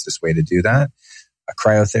fastest way to do that.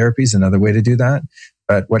 Cryotherapy is another way to do that.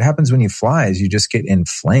 But what happens when you fly is you just get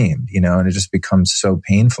inflamed, and it just becomes so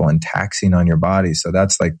painful and taxing on your body. So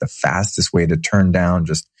that's like the fastest way to turn down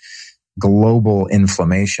just global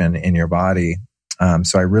inflammation in your body.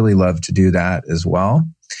 So I really love to do that as well.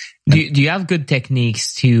 Do you have good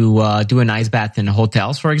techniques to do an ice bath in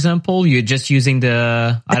hotels, for example? You're just using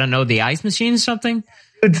the ice machine or something?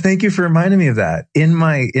 Good. Thank you for reminding me of that. In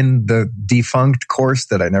the defunct course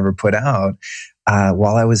that I never put out,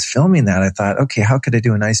 while I was filming that, I thought, okay, how could I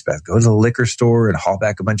do an ice bath? Go to the liquor store and haul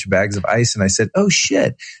back a bunch of bags of ice. And I said, oh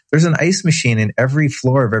shit, there's an ice machine in every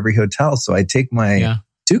floor of every hotel. So I take my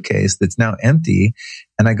suitcase that's now empty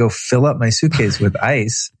and I go fill up my suitcase with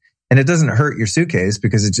ice. And it doesn't hurt your suitcase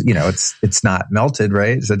because it's not melted,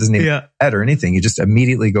 right? So it doesn't even add or anything. You just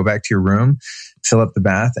immediately go back to your room, fill up the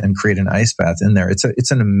bath, and create an ice bath in there.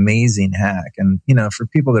 It's an amazing hack. And for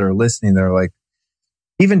people that are listening, they're like,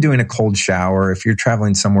 even doing a cold shower, if you're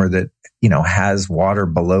traveling somewhere that has water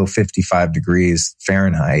below 55 degrees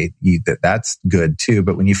Fahrenheit, that's good too.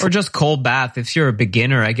 But when you or just cold bath, if you're a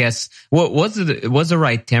beginner, I guess what's the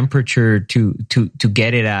right temperature to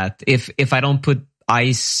get it at? If I don't put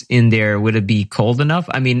ice in there, would it be cold enough?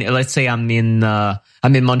 I mean, let's say I'm in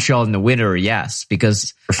Montreal in the winter, yes,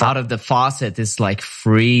 because out of the faucet it's like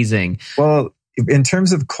freezing. Well, in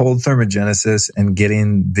terms of cold thermogenesis and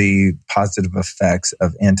getting the positive effects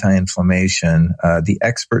of anti-inflammation, the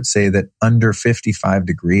experts say that under 55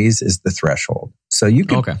 degrees is the threshold. So you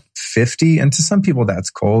can 50, and to some people that's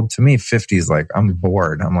cold. To me, 50 is like, I'm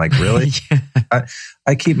bored. I'm like, really?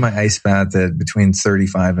 I keep my ice bath at between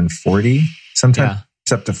 35 and 40. Sometimes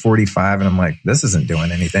it's up to 45, and I'm like, this isn't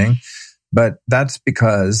doing anything. But that's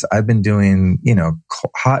because I've been doing,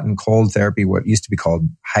 hot and cold therapy, what used to be called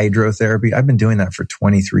hydrotherapy. I've been doing that for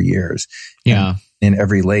 23 years. Yeah. In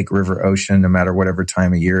every lake, river, ocean, no matter whatever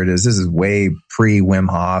time of year it is. This is way pre Wim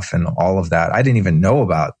Hof and all of that. I didn't even know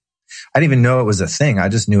it was a thing. I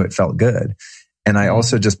just knew it felt good. And I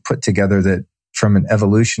also just put together that from an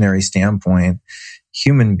evolutionary standpoint,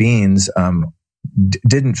 human beings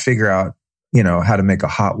didn't figure out how to make a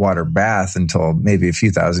hot water bath until maybe a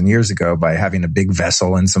few thousand years ago by having a big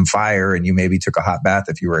vessel and some fire. And you maybe took a hot bath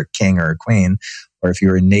if you were a king or a queen, or if you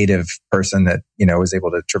were a native person that, was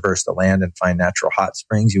able to traverse the land and find natural hot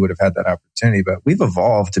springs, you would have had that opportunity. But we've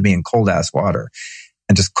evolved to be in cold ass water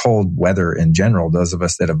and just cold weather in general, those of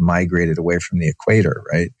us that have migrated away from the equator,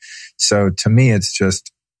 right? So to me,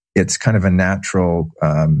 it's kind of a natural,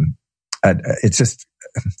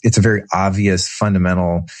 it's a very obvious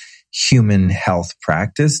fundamental human health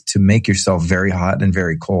practice to make yourself very hot and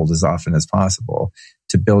very cold as often as possible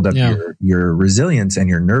to build up your resilience and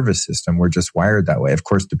your nervous system. We're just wired that way. Of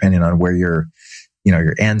course, depending on where your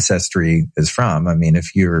ancestry is from. I mean,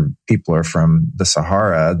 if your people are from the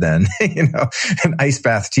Sahara, then, an ice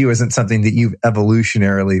bath to you isn't something that you've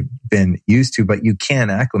evolutionarily been used to, but you can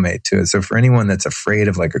acclimate to it. So for anyone that's afraid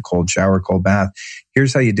of like a cold shower, cold bath,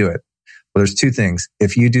 here's how you do it. Well, there's two things.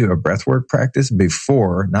 If you do a breathwork practice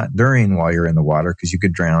before, not during while you're in the water, because you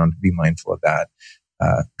could drown, be mindful of that.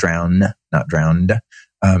 Drown, not drowned.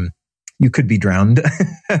 You could be drowned.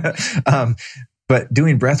 But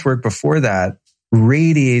doing breathwork before that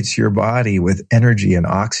radiates your body with energy and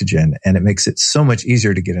oxygen, and it makes it so much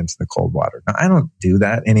easier to get into the cold water. Now, I don't do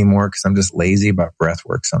that anymore because I'm just lazy about breath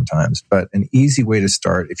work sometimes. But an easy way to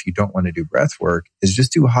start if you don't want to do breath work is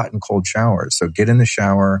just do hot and cold showers. So get in the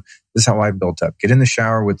shower. This is how I built up. Get in the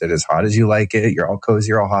shower with it as hot as you like it. You're all cozy,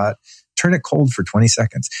 you're all hot. Turn it cold for 20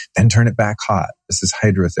 seconds, then turn it back hot. This is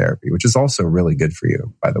hydrotherapy, which is also really good for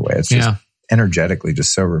you, by the way. It's just energetically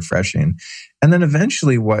just so refreshing. And then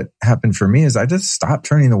eventually what happened for me is I just stopped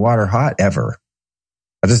turning the water hot ever.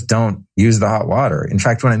 I just don't use the hot water. In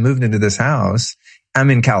fact, when I moved into this house,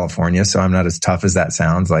 I'm in California, so I'm not as tough as that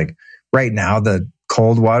sounds. Like right now, the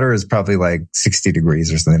cold water is probably like 60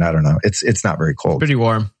 degrees or something. I don't know. It's not very cold. Pretty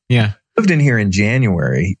warm. Yeah. I moved in here in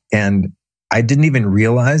January and I didn't even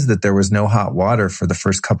realize that there was no hot water for the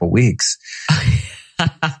first couple weeks.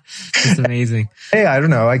 It's amazing. Hey, I don't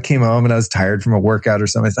know. I came home and I was tired from a workout or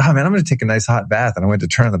something. I thought, oh man, I'm going to take a nice hot bath. And I went to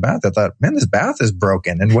turn on the bath. I thought, man, this bath is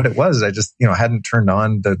broken. And what it was, I just, hadn't turned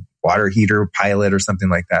on the water heater pilot or something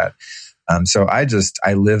like that. So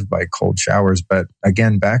I live by cold showers. But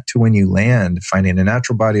again, back to when you land, finding a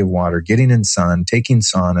natural body of water, getting in sun, taking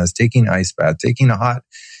saunas, taking ice bath, taking a hot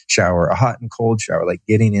shower, a hot and cold shower, like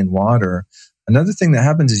getting in water. Another thing that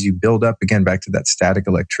happens is you build up, again, back to that static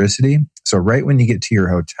electricity. So right when you get to your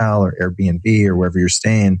hotel or Airbnb or wherever you're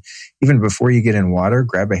staying, even before you get in water,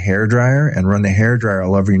 grab a hairdryer and run the hairdryer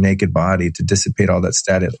all over your naked body to dissipate all that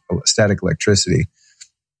static electricity.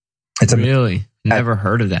 It's really? Never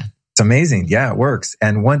heard of that. It's amazing. Yeah, it works.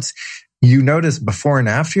 And once you notice before and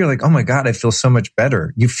after, you're like, oh my God, I feel so much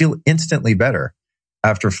better. You feel instantly better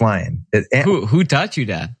after flying. Who taught you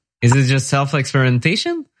that? Is it just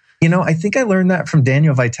self-experimentation? I think I learned that from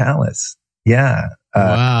Daniel Vitalis. Yeah.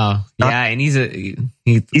 Wow. Yeah. And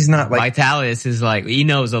he's not like, Vitalis is like, he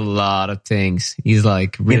knows a lot of things. He's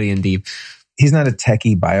like really in deep. He's not a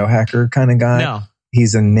techie biohacker kind of guy. No.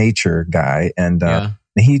 He's a nature guy. And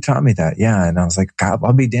he taught me that. Yeah. And I was like, God,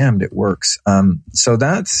 I'll be damned. It works. So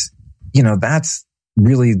that's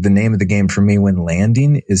really the name of the game for me when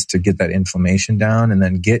landing, is to get that inflammation down and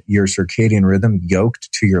then get your circadian rhythm yoked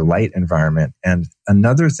to your light environment. And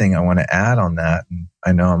another thing I want to add on that, and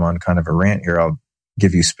I know I'm on kind of a rant here, I'll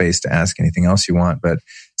give you space to ask anything else you want, but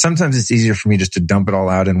sometimes it's easier for me just to dump it all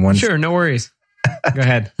out in one. Sure, no worries. Go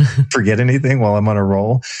ahead. Forget anything while I'm on a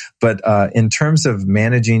roll. But in terms of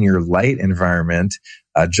managing your light environment,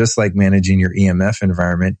 just like managing your EMF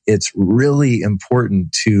environment, it's really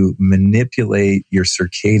important to manipulate your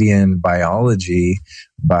circadian biology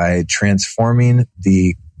by transforming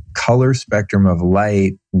the color spectrum of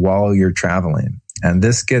light while you're traveling. And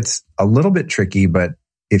this gets a little bit tricky, but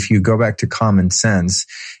if you go back to common sense,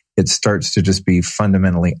 it starts to just be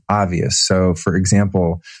fundamentally obvious. So for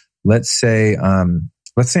example, let's say I'm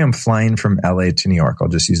flying from LA to New York. I'll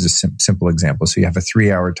just use a simple example. So you have a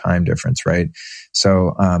 3-hour time difference, right?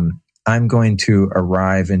 So I'm going to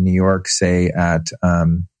arrive in New York, say at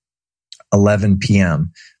 11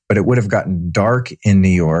 p.m., but it would have gotten dark in New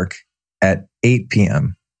York at 8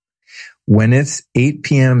 p.m. When it's 8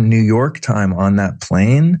 p.m. New York time on that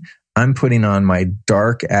plane, I'm putting on my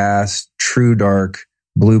dark ass, true dark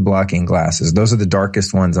blue blocking glasses. Those are the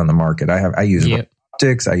darkest ones on the market. I use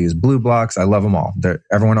optics. I use blue blocks. I love them all.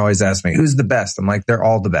 Everyone always asks me, who's the best? I'm like, they're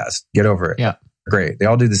all the best. Get over it. Yeah. Great. They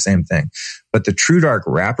all do the same thing. But the true dark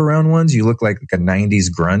wraparound ones, you look like a 90s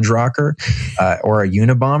grunge rocker or a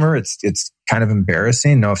Unabomber. It's kind of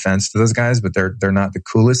embarrassing. No offense to those guys, but they're not the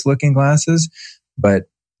coolest looking glasses. But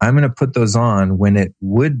I'm going to put those on when it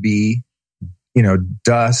would be,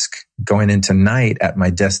 dusk going into night at my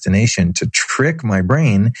destination to trick my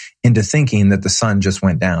brain into thinking that the sun just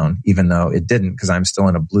went down, even though it didn't, because I'm still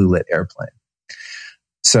in a blue lit airplane.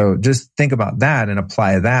 So just think about that and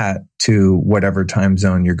apply that to whatever time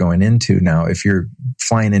zone you're going into. Now, if you're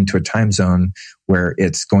flying into a time zone where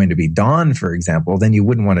it's going to be dawn, for example, then you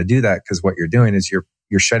wouldn't want to do that, because what you're doing is you're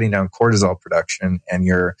shutting down cortisol production and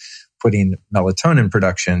you're putting melatonin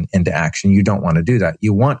production into action. You don't want to do that.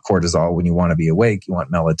 You want cortisol when you want to be awake. You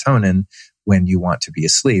want melatonin when you want to be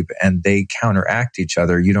asleep, and they counteract each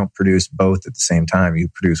other. You don't produce both at the same time. You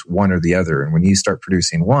produce one or the other. And when you start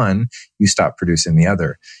producing one, you stop producing the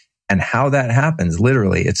other. And how that happens,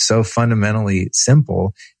 literally, it's so fundamentally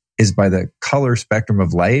simple, is by the color spectrum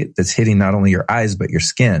of light that's hitting not only your eyes, but your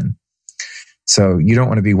skin. So you don't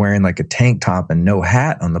want to be wearing like a tank top and no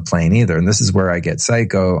hat on the plane either. And this is where I get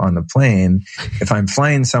psycho on the plane. If I'm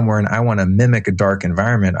flying somewhere and I want to mimic a dark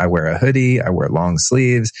environment, I wear a hoodie, I wear long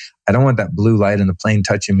sleeves. I don't want that blue light in the plane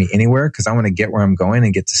touching me anywhere, because I want to get where I'm going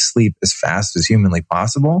and get to sleep as fast as humanly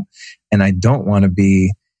possible. And I don't want to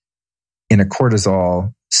be in a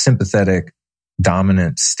cortisol sympathetic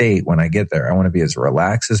dominant state when I get there. I want to be as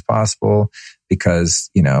relaxed as possible, because,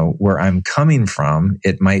 where I'm coming from,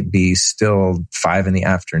 it might be still 5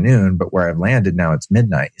 p.m, but where I've landed now, it's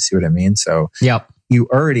midnight. You see what I mean? So you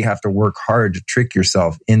already have to work hard to trick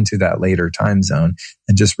yourself into that later time zone,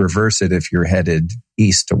 and just reverse it if you're headed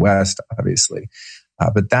east to west, obviously.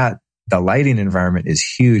 But the lighting environment is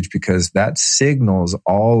huge, because that signals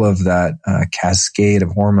all of that cascade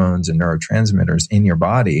of hormones and neurotransmitters in your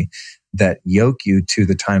body that yoke you to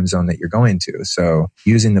the time zone that you're going to. So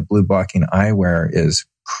using the blue blocking eyewear is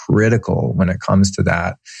critical when it comes to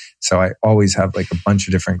that. So I always have like a bunch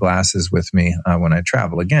of different glasses with me when I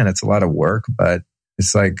travel. Again, it's a lot of work, but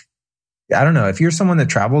it's like, I don't know, if you're someone that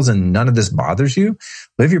travels and none of this bothers you,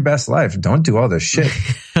 live your best life. Don't do all this shit.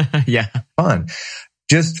 Yeah. Fun.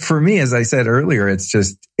 Just for me, as I said earlier, it's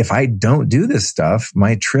just, if I don't do this stuff,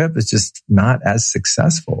 my trip is just not as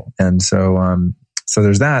successful. And so, so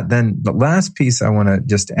there's that. Then the last piece I want to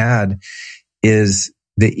just add is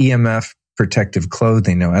the EMF protective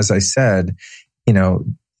clothing. Now, as I said,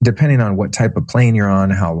 depending on what type of plane you're on,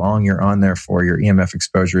 how long you're on there for, your EMF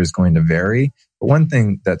exposure is going to vary. But one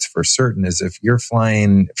thing that's for certain is if you're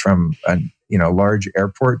flying from a large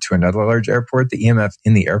airport to another large airport, the EMF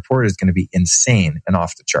in the airport is going to be insane and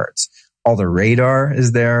off the charts. All the radar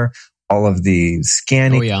is there, all of the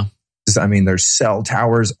scanning. Oh, yeah. I mean, there's cell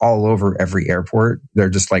towers all over every airport. They're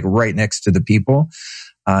just like right next to the people.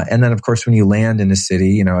 And then, of course, when you land in a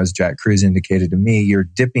city, as Jack Cruz indicated to me, you're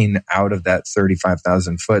dipping out of that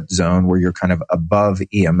 35,000 foot zone where you're kind of above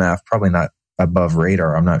EMF, probably not above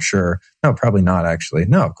radar. I'm not sure. No, probably not actually.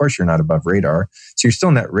 No, of course you're not above radar. So you're still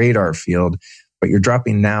in that radar field, but you're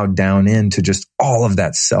dropping now down into just all of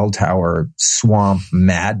that cell tower swamp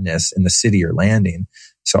madness in the city you're landing.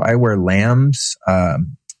 So I wear Lamb's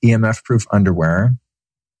EMF proof underwear,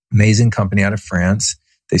 amazing company out of France.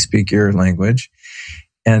 They speak your language.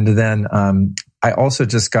 And then I also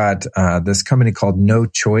just got this company called No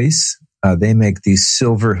Choice. They make these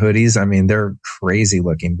silver hoodies. I mean, they're crazy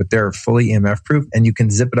looking, but they're fully EMF proof and you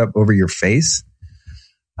can zip it up over your face.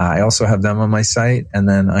 I also have them on my site. And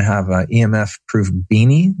then I have an EMF proof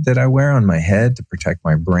beanie that I wear on my head to protect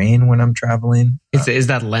my brain when I'm traveling. Is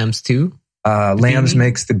that Lambs too? Lambs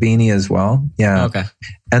makes the beanie as well. Yeah. Okay.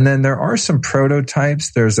 And then there are some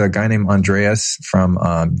prototypes. There's a guy named Andreas from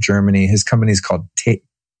Germany. His company is called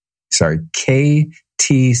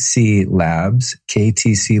KTC Labs.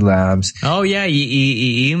 KTC Labs. Oh yeah,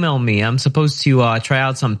 he emailed me. I'm supposed to try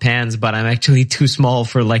out some pants, but I'm actually too small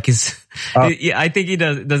for like his. I think he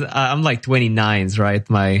does. I'm like 29s, right?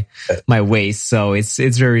 My waist, so it's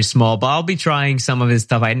very small. But I'll be trying some of his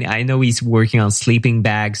stuff. I know he's working on sleeping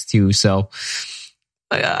bags too, so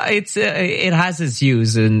it has its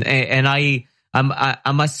use, and I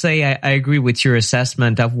must say I agree with your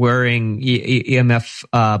assessment of wearing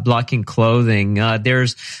EMF blocking clothing.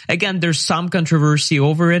 There's some controversy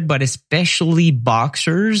over it, but especially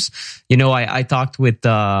boxers. I talked with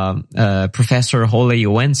Professor Ole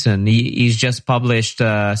Johansson. He's just published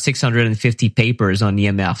 650 papers on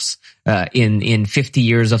EMFs in 50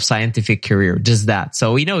 years of scientific career. Just that,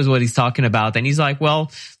 so he knows what he's talking about. And he's like,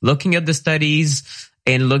 well, looking at the studies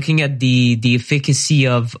and looking at the efficacy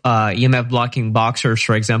of EMF blocking boxers,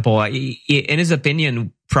 for example, in his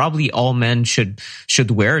opinion, probably all men should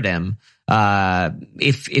wear them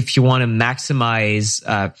if you want to maximize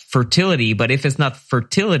fertility. But if it's not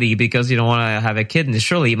fertility because you don't want to have a kid, and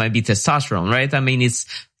surely it might be testosterone, right? I mean, it's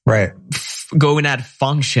right. Going at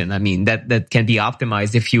function. I mean, that can be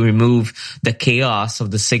optimized if you remove the chaos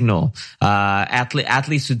of the signal, at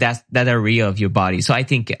least to that area of your body. So I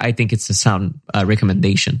think it's a sound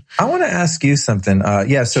recommendation. I want to ask you something.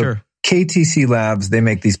 So sure. KTC Labs, they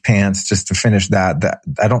make these pants, just to finish that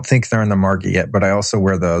I don't think they're in the market yet, but I also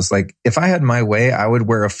wear those. Like if I had my way, I would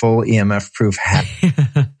wear a full EMF proof hat,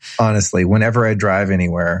 honestly, whenever I drive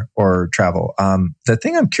anywhere or travel. The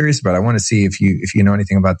thing I'm curious about, I want to see if you know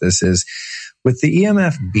anything about this, is with the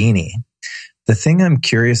EMF beanie, the thing I'm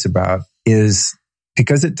curious about is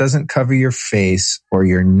because it doesn't cover your face or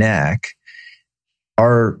your neck,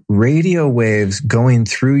 are radio waves going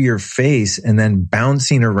through your face and then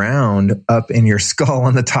bouncing around up in your skull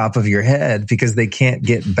on the top of your head because they can't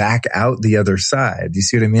get back out the other side? Do you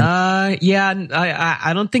see what I mean?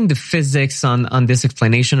 I don't think the physics on this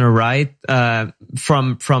explanation are right.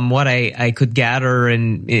 From what I could gather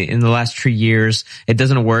in the last 3 years, it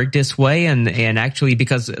doesn't work this way. And actually,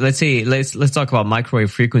 because let's talk about microwave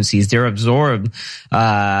frequencies. They're absorbed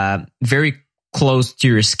very close to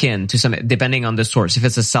your skin, to some, depending on the source. If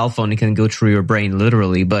it's a cell phone, it can go through your brain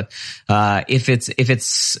literally. But if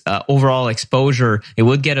it's overall exposure, it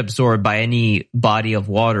would get absorbed by any body of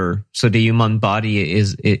water. So the human body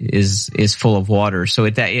is full of water. So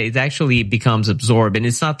it actually becomes absorbed, and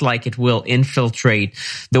it's not like it will infiltrate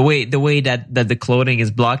the way that the clothing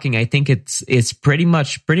is blocking. I think it's pretty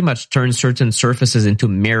much turns certain surfaces into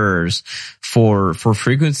mirrors for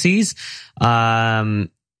frequencies.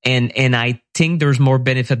 And I think there's more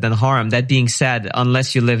benefit than harm. That being said,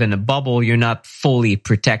 unless you live in a bubble, you're not fully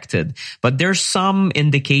protected. But there's some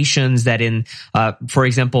indications that for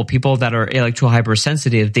example, people that are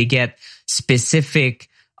electro-hypersensitive, they get specific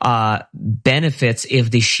benefits if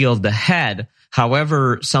they shield the head.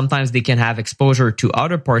 However, sometimes they can have exposure to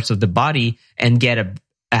other parts of the body and get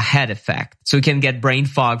a head effect. So you can get brain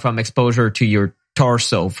fog from exposure to your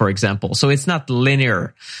torso, for example. So it's not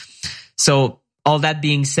linear. So all that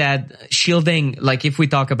being said, shielding, like if we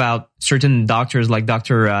talk about certain doctors like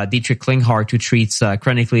Dr. Dietrich Klinghardt, who treats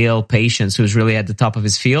chronically ill patients, who's really at the top of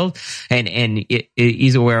his field, and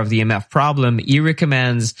he's aware of the EMF problem, he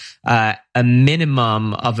recommends a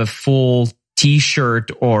minimum of a full t-shirt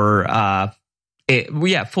or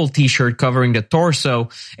full t-shirt covering the torso,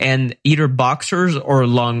 and either boxers or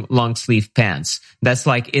long sleeve pants. That's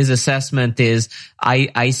like his assessment is,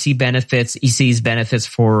 I see benefits. He sees benefits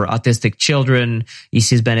for autistic children. He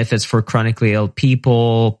sees benefits for chronically ill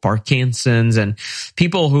people, Parkinson's, and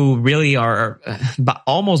people who really are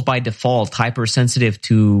almost by default hypersensitive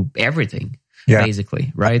to everything,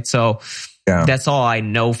 basically, right? So that's all I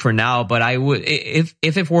know for now. But I would, if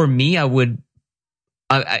it were me, I would.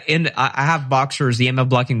 I have boxers, the EMF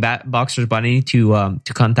blocking boxers, but I need to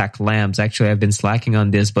contact Lambs. Actually, I've been slacking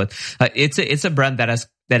on this, but it's a brand that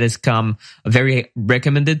has come very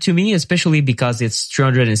recommended to me, especially because it's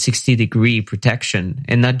 360-degree protection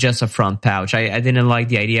and not just a front pouch. I didn't like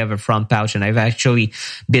the idea of a front pouch, and I've actually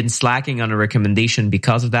been slacking on a recommendation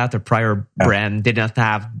because of that. The prior brand did not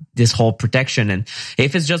have this whole protection. And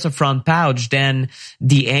if it's just a front pouch, then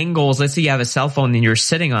the angles, let's say you have a cell phone and you're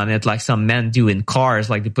sitting on it like some men do in cars,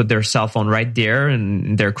 like they put their cell phone right there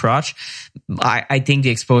in their crotch. I think the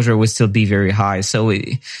exposure would still be very high. So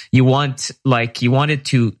you want it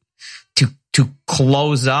to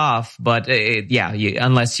close off, but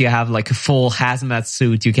unless you have like a full hazmat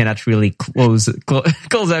suit, you cannot really close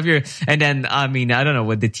up your. And then, I mean, I don't know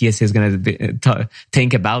what the TSA is going to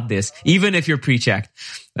think about this, even if you're pre-checked.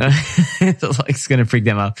 It's going to freak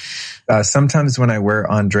them out. Sometimes when I wear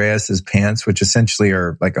Andreas's pants, which essentially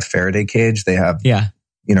are like a Faraday cage, they have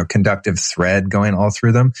conductive thread going all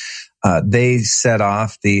through them. They set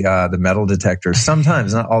off the metal detector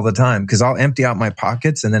sometimes, not all the time, because I'll empty out my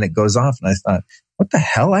pockets and then it goes off. And I thought, what the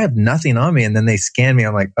hell? I have nothing on me. And then they scan me.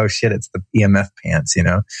 I'm like, oh shit, it's the EMF pants,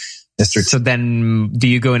 Mr. So then do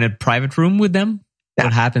you go in a private room with them?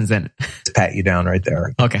 What happens then? Just pat you down right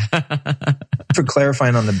there. Okay. For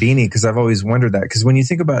clarifying on the beanie, because I've always wondered that. Because when you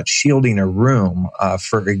think about shielding a room,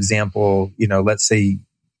 for example, let's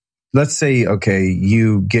say, okay,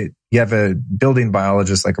 you have a building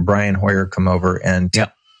biologist like a Brian Hoyer come over and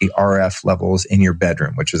tell the RF levels in your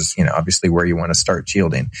bedroom, which is, obviously where you want to start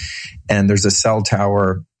shielding. And there's a cell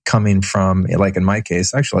tower coming from, like in my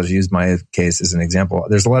case, actually, I'll just use my case as an example.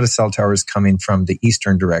 There's a lot of cell towers coming from the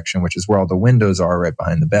eastern direction, which is where all the windows are right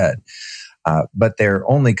behind the bed. But they're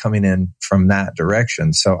only coming in from that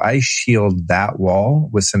direction. So I shield that wall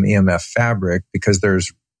with some EMF fabric because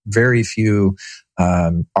there's very few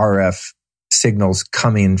RF signals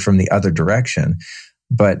coming from the other direction.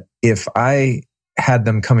 But if I had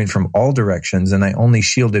them coming from all directions and I only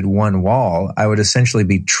shielded one wall, I would essentially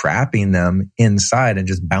be trapping them inside and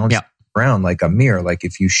just bouncing around like a mirror. Like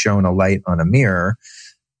if you shone a light on a mirror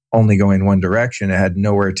only going one direction, it had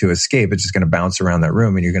nowhere to escape. It's just going to bounce around that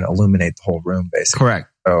room and you're going to illuminate the whole room basically. Correct.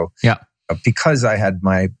 So because I had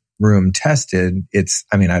my room tested,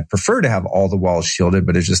 I'd prefer to have all the walls shielded,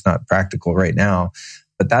 but it's just not practical right now.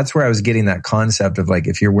 But that's where I was getting that concept of like,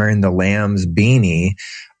 if you're wearing the Lambs beanie,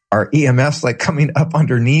 are EMFs like coming up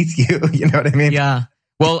underneath you? You know what I mean? Yeah.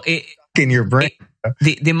 Well, in your brain.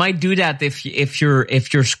 They might do that if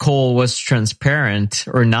your skull was transparent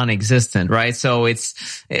or non-existent, right? So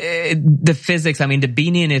it's the physics. I mean, the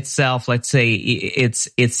beanie in itself, let's say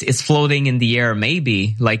it's floating in the air,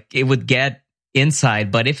 maybe like it would get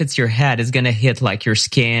inside, but if it's your head, it's going to hit like your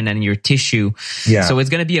skin and your tissue. Yeah. So it's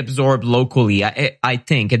going to be absorbed locally, I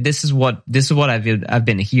think. And this is what I've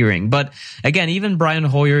been hearing. But again, even Brian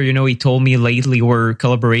Hoyer, he told me lately we're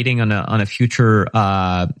collaborating on a future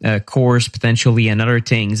course potentially and other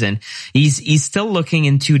things. And he's still looking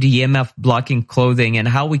into the EMF blocking clothing and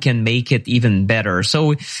how we can make it even better.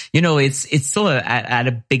 So, it's still at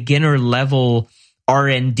a beginner level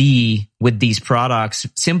R&D with these products,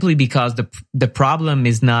 simply because the problem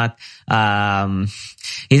is not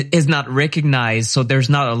recognized. So there's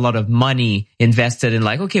not a lot of money invested in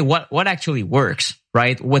like, okay, what actually works,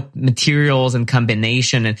 right? What materials and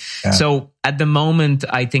combination. And so at the moment,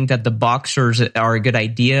 I think that the boxers are a good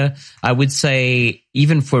idea. I would say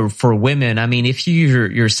even for women, I mean, if you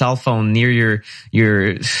use your cell phone near your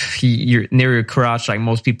near your crotch, like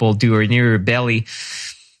most people do, or near your belly,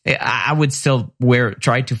 I would still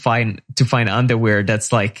try to find underwear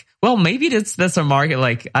that's like, well, maybe that's a market,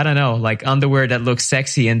 like, I don't know, like underwear that looks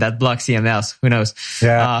sexy and that blocks EMFs. Who knows?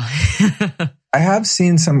 Yeah. I have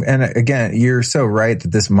seen some, and again, you're so right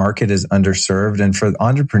that this market is underserved. And for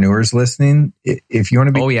entrepreneurs listening, if you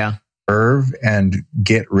want to be serve and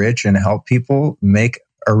get rich and help people, make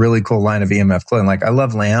a really cool line of EMF clothing. Like I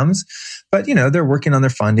love Lambs, but they're working on their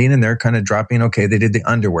funding and they're kind of dropping. Okay, they did the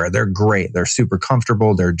underwear. They're great. They're super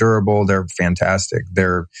comfortable. They're durable. They're fantastic.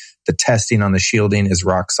 The testing on the shielding is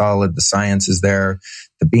rock solid. The science is there.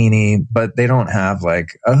 The beanie, but they don't have like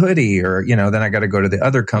a hoodie or, then I got to go to the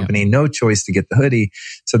other company. Yeah. No choice to get the hoodie.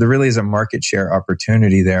 So there really is a market share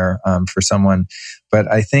opportunity there for someone. But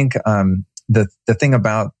I think the thing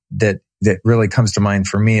about that really comes to mind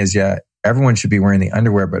for me is, everyone should be wearing the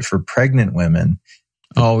underwear, but for pregnant women.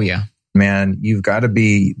 Oh, yeah. Man, you've got to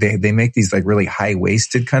be, they make these like really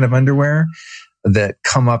high-waisted kind of underwear that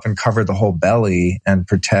come up and cover the whole belly and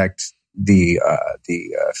protect the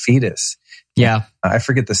fetus. Yeah. I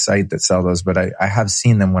forget the site that sell those, but I have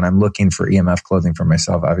seen them when I'm looking for EMF clothing for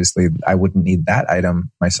myself. Obviously, I wouldn't need that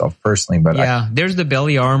item myself personally, but there's the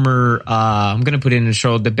Belly Armor. I'm going to put it in the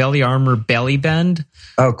show, the Belly Armor Belly Band.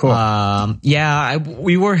 Oh, cool.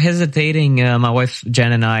 We were hesitating, my wife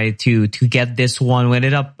Jen and I, to get this one. We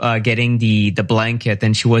ended up getting the blanket,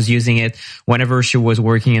 and she was using it whenever she was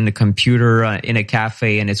working in the computer in a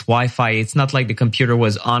cafe, and it's Wi-Fi. It's not like the computer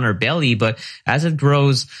was on her belly, but as it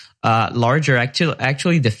grows larger,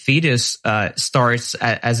 actually the fetus starts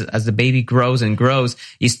as the baby grows and grows,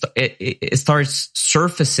 it starts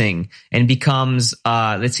surfacing and becomes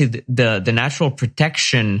let's say the natural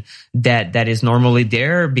protection that is normally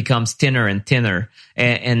there becomes thinner and thinner,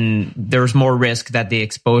 and there's more risk that the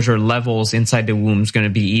exposure levels inside the womb is going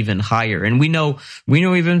to be even higher. And we know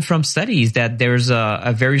even from studies that there's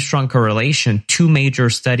a very strong correlation. 2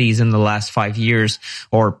 major studies in the last 5 years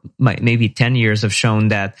or maybe 10 years have shown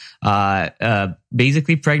that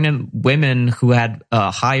basically pregnant women who had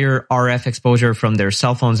higher RF exposure from their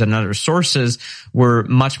cell phones and other sources were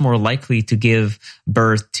much more likely to give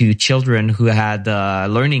birth to children who had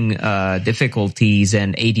learning difficulties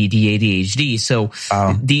and ADD, ADHD. So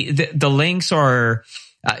the links are...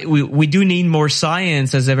 we do need more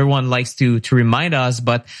science, as everyone likes to remind us,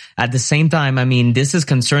 but at the same time, I mean, this is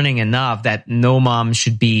concerning enough that no mom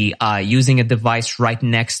should be using a device right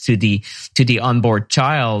next to the onboard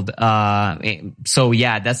child. So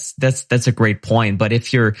yeah, that's a great point. But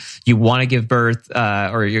if you want to give birth,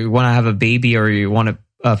 or you want to have a baby, or you want to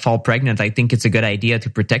fall pregnant, I think it's a good idea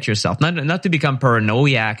to protect yourself, not to become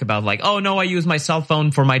paranoiac about like, oh no, I use my cell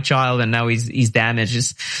phone for my child and now he's damaged.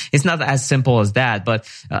 It's not as simple as that, but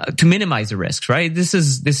to minimize the risks, right? This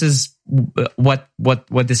is what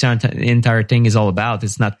this entire thing is all about.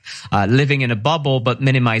 It's not living in a bubble, but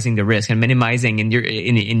minimizing the risk. And minimizing in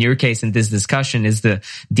your case in this discussion is the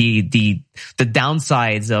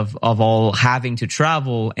downsides of all having to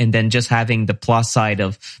travel, and then just having the plus side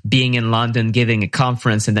of being in London, giving a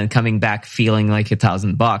conference, and then coming back feeling like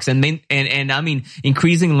 $1,000. And I mean,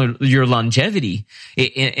 increasing your longevity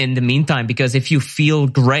in the meantime, because if you feel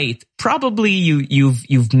great, probably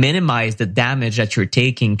you've minimized the damage that you're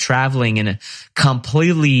taking traveling in a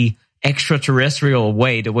completely extraterrestrial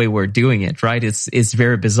way, the way we're doing it, right? It's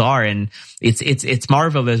very bizarre, and it's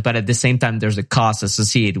marvelous, but at the same time, there's a cost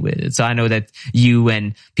associated with it. So I know that you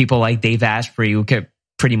and people like Dave Asprey, who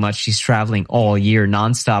pretty much he's traveling all year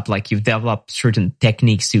nonstop, like you've developed certain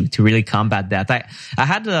techniques to really combat that. I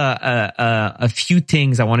had a few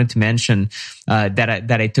things I wanted to mention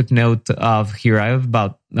that I took note of here. I have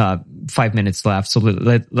about 5 minutes left, so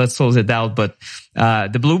let's close it out. But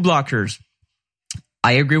the blue blockers,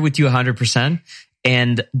 I agree with you 100%.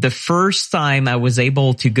 And the first time I was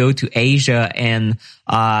able to go to Asia, and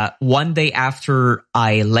one day after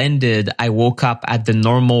I landed, I woke up at the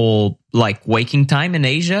normal like waking time in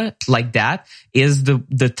Asia, like that is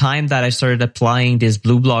the time that I started applying this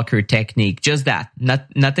blue blocker technique. Just that,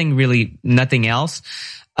 nothing else.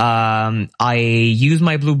 I use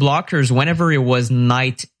my blue blockers whenever it was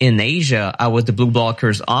night in Asia. I was the blue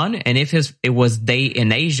blockers on, and if it was day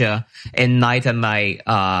in Asia and night at my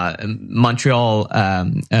Montreal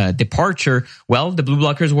departure, well, the blue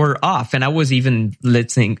blockers were off, and I was even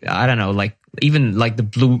listening. I don't know, like even like the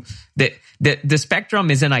blue. The spectrum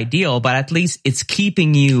isn't ideal, but at least it's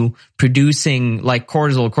keeping you producing like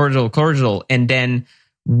cortisol, and then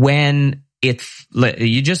when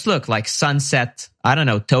you just look like sunset, I don't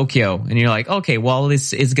know, Tokyo, and you're like, okay, well,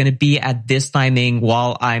 this is going to be at this timing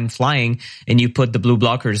while I'm flying, and you put the blue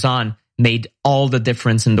blockers on, made all the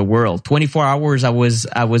difference in the world. 24 hours, I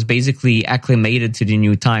was basically acclimated to the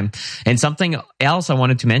new time. And something else I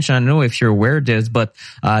wanted to mention, I don't know if you're aware of this, but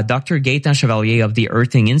Dr. Gaëtan Chevalier of the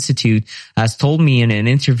Earthing Institute has told me in an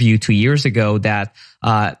interview 2 years ago that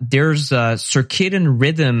there's a circadian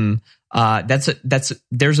rhythm.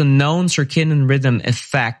 There's a known circadian rhythm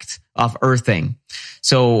effect earthing.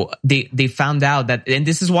 So they found out that, and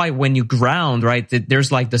this is why when you ground, right,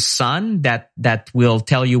 there's like the sun that will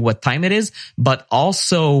tell you what time it is, but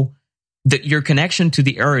also your connection to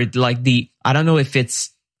the earth, like I don't know if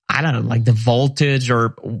it's, like the voltage or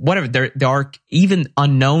whatever. There are even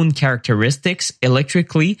unknown characteristics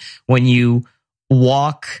electrically when you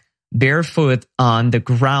walk barefoot on the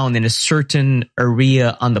ground in a certain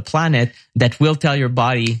area on the planet that will tell your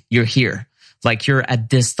body you're here. Like you're at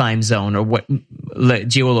this time zone or what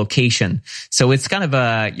geolocation. So it's kind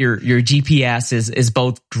of your GPS is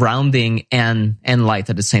both grounding and light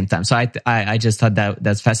at the same time. So I just thought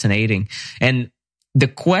that's fascinating. And the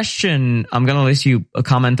question, I'm going to let you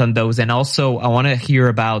comment on those. And also I want to hear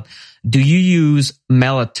about, do you use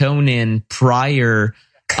melatonin prior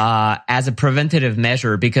as a preventative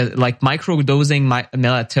measure? Because like microdosing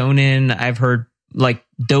melatonin, I've heard like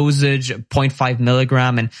dosage 0.5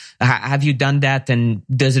 milligram. And have you done that? And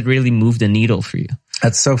does it really move the needle for you?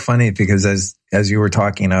 That's so funny because as you were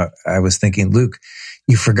talking, I was thinking, Luke,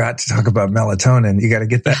 you forgot to talk about melatonin. You got to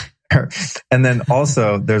get that. And then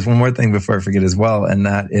also there's one more thing before I forget as well. And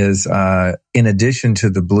that is, in addition to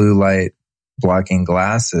the blue light blocking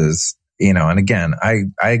glasses, and again, I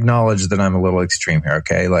acknowledge that I'm a little extreme here.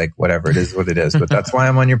 Okay. Like whatever it is, what it is, but that's why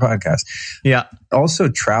I'm on your podcast. Yeah. Also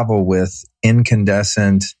travel with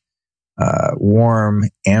incandescent, warm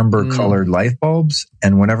amber colored light bulbs.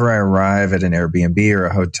 And whenever I arrive at an Airbnb or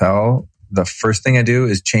a hotel, the first thing I do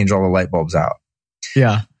is change all the light bulbs out.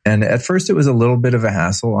 Yeah. And at first it was a little bit of a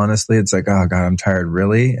hassle. Honestly, it's like, oh God, I'm tired.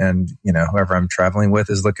 Really? And whoever I'm traveling with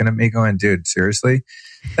is looking at me going, dude, seriously?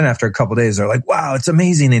 And after a couple of days, they're like, wow, it's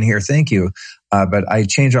amazing in here. Thank you. But I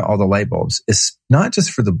change out all the light bulbs. It's not just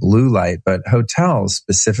for the blue light, but hotels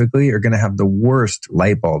specifically are going to have the worst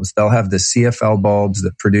light bulbs. They'll have the CFL bulbs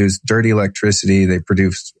that produce dirty electricity. They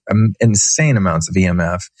produce insane amounts of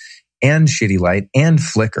EMF and shitty light and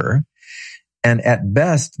flicker. And at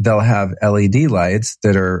best, they'll have LED lights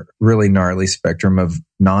that are really gnarly spectrum of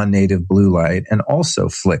non-native blue light and also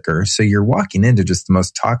flicker. So you're walking into just the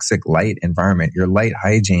most toxic light environment. Your light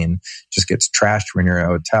hygiene just gets trashed when you're at a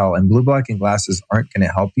hotel. And blue blocking glasses aren't going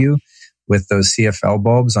to help you with those CFL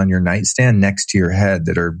bulbs on your nightstand next to your head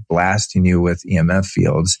that are blasting you with EMF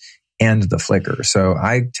fields and the flicker. So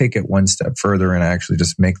I take it one step further and I actually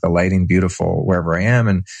just make the lighting beautiful wherever I am.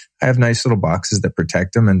 And I have nice little boxes that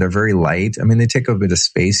protect them and they're very light. I mean, they take a bit of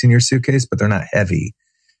space in your suitcase, but they're not heavy.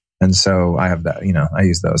 And so I have that, I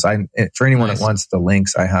use those. For anyone that wants the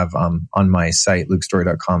links, I have on my site,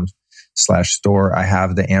 lukestory.com/store. I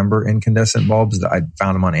have the amber incandescent bulbs that I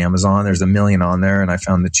found them on Amazon. There's 1 million on there and I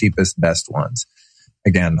found the cheapest, best ones.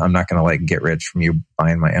 Again, I'm not going to get rich from you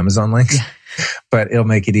buying my Amazon links, but it'll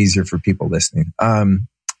make it easier for people listening.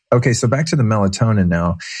 Okay, so back to the melatonin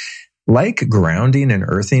now. Like grounding and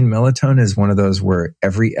earthing, melatonin is one of those where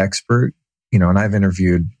every expert, and I've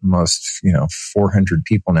interviewed most, 400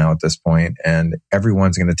 people now at this point, and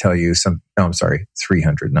everyone's going to tell you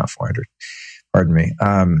 300, not 400. Pardon me.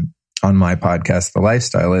 On my podcast, The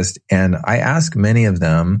Lifestylist, and I ask many of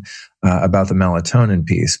them about the melatonin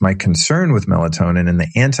piece. My concern with melatonin and the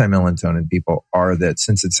anti-melatonin people are that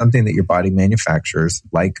since it's something that your body manufactures,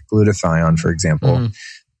 like glutathione, for example,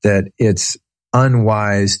 that it's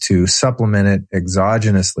unwise to supplement it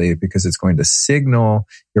exogenously because it's going to signal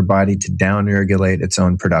your body to downregulate its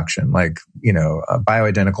own production, like,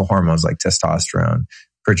 bioidentical hormones like testosterone,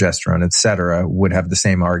 progesterone, etc., would have the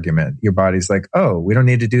same argument. Your body's like, oh, we don't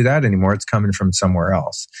need to do that anymore. It's coming from somewhere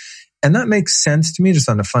else. And that makes sense to me just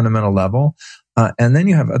on a fundamental level. And then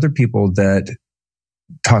you have other people that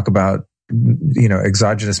talk about,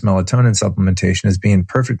 exogenous melatonin supplementation as being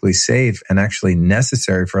perfectly safe and actually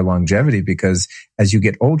necessary for longevity because as you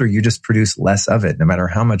get older, you just produce less of it, no matter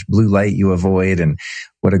how much blue light you avoid and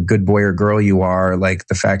what a good boy or girl you are. Like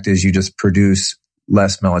the fact is you just produce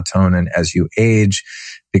less melatonin as you age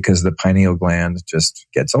because the pineal gland just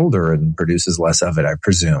gets older and produces less of it, I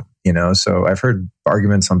presume, so I've heard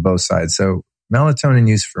arguments on both sides. So melatonin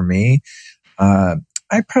use for me, I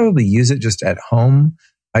probably use it just at home.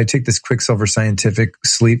 I take this Quicksilver Scientific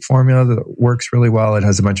sleep formula that works really well. It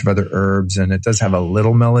has a bunch of other herbs and it does have a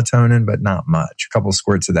little melatonin, but not much, a couple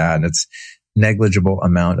squirts of that. And it's negligible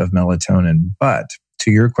amount of melatonin. But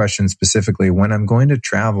to your question specifically, when I'm going to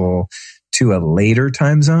travel to a later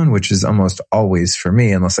time zone, which is almost always for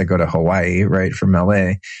me, unless I go to Hawaii, right, from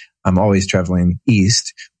LA, I'm always traveling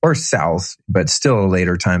east or south, but still a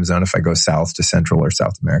later time zone if I go south to Central or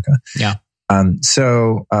South America. Yeah.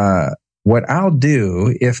 So what I'll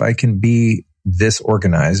do if I can be this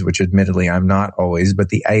organized, which admittedly I'm not always, but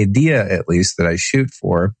the idea at least that I shoot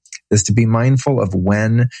for is to be mindful of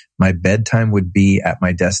when my bedtime would be at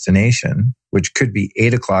my destination, which could be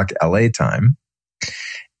 8:00 LA time,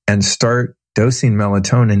 and start dosing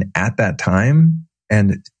melatonin at that time,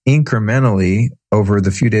 and incrementally over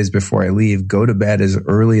the few days before I leave, go to bed as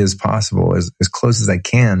early as possible, as close as I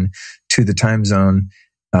can to the time zone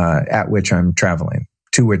to which I'm traveling.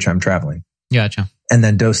 Gotcha. And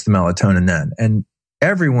then dose the melatonin then. And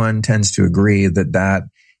everyone tends to agree that that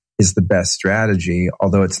is the best strategy,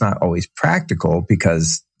 although it's not always practical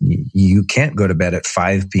because you can't go to bed at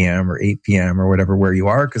 5 p.m. or 8 p.m. or whatever where you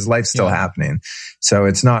are because life's still happening. So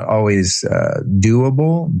it's not always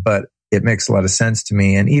doable, but it makes a lot of sense to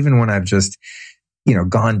me. And even when I've just,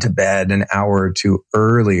 gone to bed an hour or two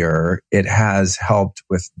earlier, it has helped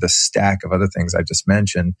with the stack of other things I just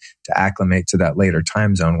mentioned to acclimate to that later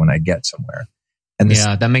time zone when I get somewhere. And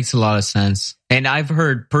that makes a lot of sense. And I've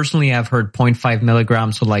heard 0.5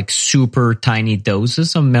 milligrams, so like super tiny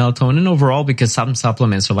doses of melatonin overall, because some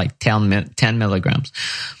supplements are like 10 milligrams.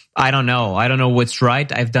 I don't know what's right.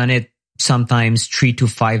 I've done it sometimes 3 to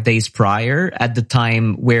 5 days prior at the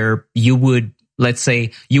time where you would, let's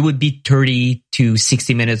say you would be 30 to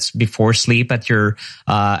 60 minutes before sleep at your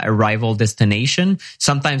arrival destination.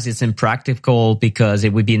 Sometimes it's impractical because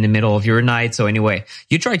it would be in the middle of your night. So anyway,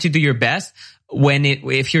 you try to do your best.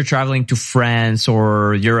 If you're traveling to France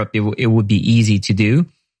or Europe, it would be easy to do.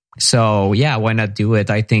 So yeah, why not do it?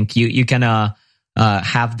 I think you kind of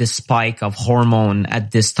have this spike of hormone at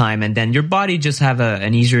this time, and then your body just have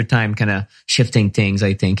an easier time kind of shifting things.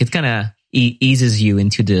 I think it kind of eases you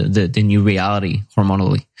into the new reality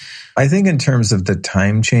hormonally. I think in terms of the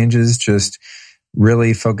time changes, just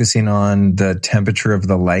really focusing on the temperature of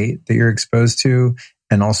the light that you're exposed to,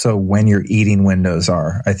 and also when your eating windows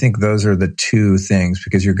are. I think those are the two things,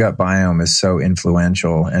 because your gut biome is so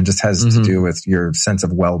influential and just has to do with your sense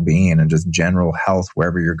of well-being and just general health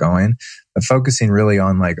wherever you're going. But focusing really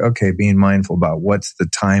on being mindful about what's the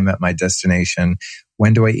time at my destination,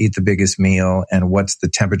 when do I eat the biggest meal, and what's the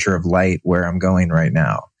temperature of light where I'm going right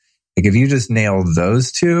now. Like if you just nail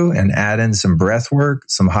those two and add in some breath work,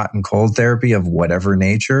 some hot and cold therapy of whatever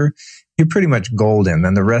nature, you're pretty much golden.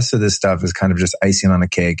 Then the rest of this stuff is kind of just icing on a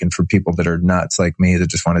cake. And for people that are nuts like me that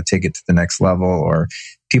just want to take it to the next level, or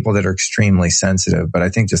people that are extremely sensitive. But I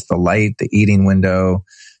think just the light, the eating window,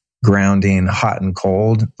 grounding, hot and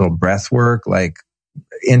cold, little breath work,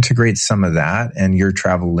 integrate some of that, and your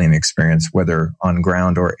traveling experience, whether on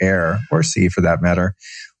ground or air or sea for that matter,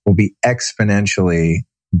 will be exponentially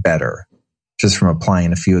better just from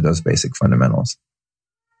applying a few of those basic fundamentals.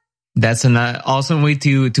 That's an awesome way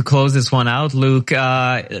to close this one out, Luke.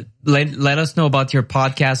 Let us know about your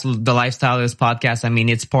podcast, the Lifestylist podcast. I mean,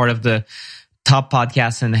 it's part of the top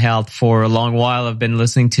podcasts in health for a long while. I've been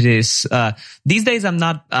listening to this. These days, I'm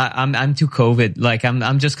not. I'm too COVID.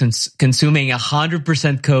 I'm just consuming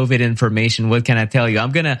 100% COVID information. What can I tell you?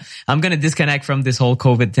 I'm gonna disconnect from this whole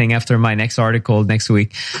COVID thing after my next article next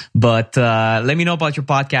week. But let me know about your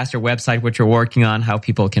podcast, your website, what you're working on, how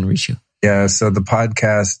people can reach you. Yeah, so the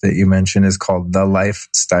podcast that you mentioned is called The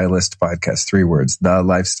Lifestylist Podcast, 3 words, The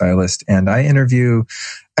Lifestylist. And I interview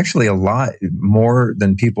actually a lot more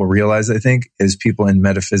than people realize, I think, is people in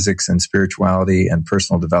metaphysics and spirituality and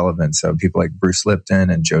personal development. So people like Bruce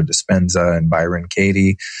Lipton and Joe Dispenza and Byron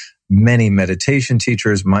Katie, many meditation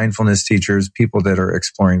teachers, mindfulness teachers, people that are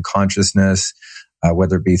exploring consciousness,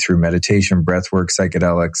 whether it be through meditation, breathwork,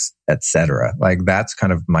 psychedelics, etc. That's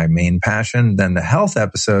kind of my main passion. Then the health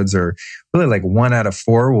episodes are really 1 out of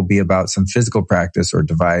 4 will be about some physical practice or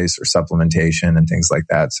device or supplementation and things like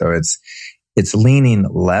that. So it's leaning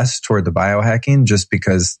less toward the biohacking, just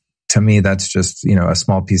because to me that's just a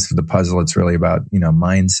small piece of the puzzle. It's really about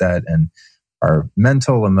mindset and our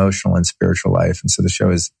mental, emotional, and spiritual life. And so the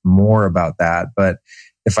show is more about that. But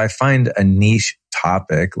if I find a niche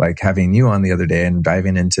topic, like having you on the other day and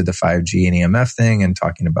diving into the 5G and EMF thing and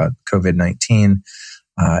talking about COVID-19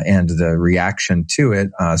 and the reaction to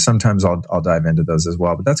it, sometimes I'll dive into those as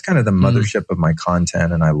well. But that's kind of the mothership of my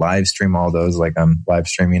content, and I live stream all those. I'm live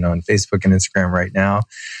streaming on Facebook and Instagram right now.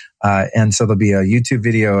 And so there'll be a YouTube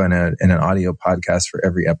video and an audio podcast for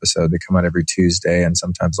every episode. They come out every Tuesday and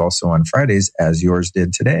sometimes also on Fridays, as yours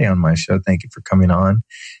did today on my show. Thank you for coming on.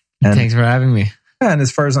 And thanks for having me. And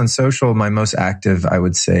as far as on social, my most active, I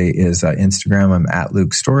would say, is Instagram. I'm at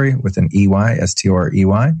Luke Story with an EY, STOREY.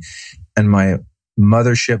 And my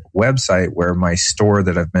mothership website, where my store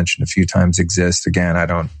that I've mentioned a few times exists. Again, I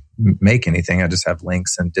don't make anything. I just have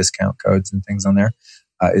links and discount codes and things on there.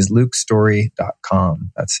 Is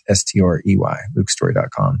lukestory.com. That's STOREY,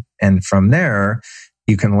 lukestory.com. And from there,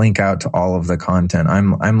 you can link out to all of the content.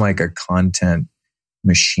 I'm like a content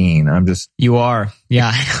machine. You are.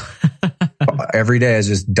 Yeah. Every day I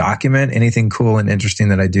just document anything cool and interesting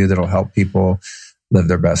that I do that'll help people live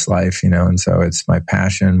their best life, And so it's my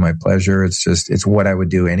passion, my pleasure. It's what I would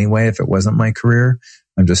do anyway if it wasn't my career.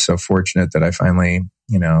 I'm just so fortunate that I finally,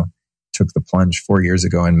 took the plunge 4 years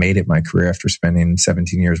ago and made it my career after spending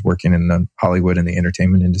 17 years working in Hollywood and the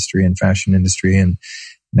entertainment industry and fashion industry. And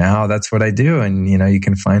now that's what I do. And, you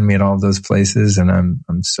can find me at all those places. And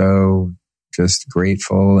I'm so just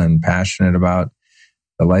grateful and passionate about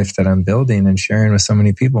the life that I'm building and sharing with so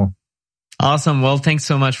many people. Awesome. Well, thanks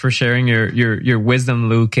so much for sharing your wisdom,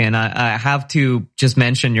 Luke. And I have to just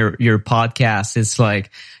mention your podcast. It's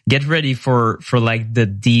like, get ready for like the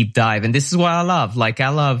deep dive. And this is what I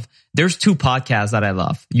love. There's two podcasts that I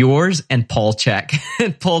love, yours and Paul Chek.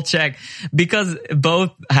 Paul Chek, because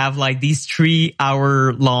both have like these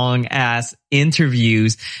 3-hour long ass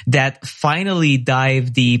interviews that finally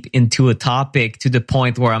dive deep into a topic to the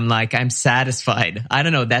point where I'm like, I'm satisfied. I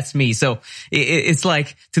don't know. That's me. So it's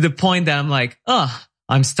like to the point that I'm like,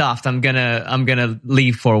 I'm stuffed. I'm gonna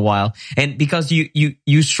leave for a while. And because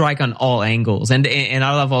you strike on all angles. And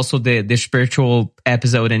I love also the spiritual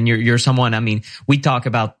episode. And you're someone, I mean, we talk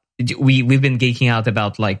about, we've been geeking out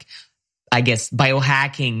about like, I guess,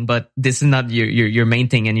 biohacking, but this is not your main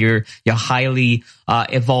thing. And you're highly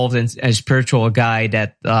evolved and a spiritual guy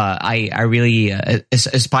that I really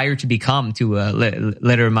aspire to become to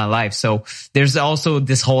later in my life. So there's also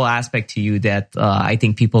this whole aspect to you that I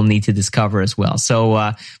think people need to discover as well.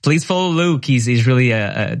 So please follow Luke. He's really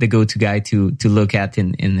the go-to guy to look at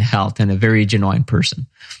in health, and a very genuine person.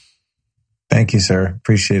 Thank you, sir.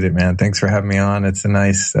 Appreciate it, man. Thanks for having me on. It's a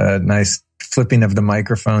nice flipping of the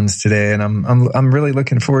microphones today, and I'm really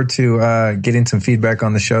looking forward to getting some feedback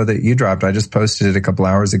on the show that you dropped. I just posted it a couple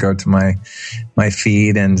hours ago to my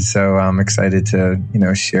feed, and so I'm excited to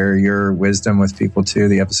share your wisdom with people too.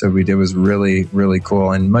 The episode we did was really, really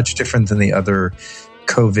cool and much different than the other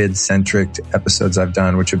COVID-centric episodes I've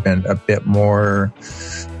done, which have been a bit more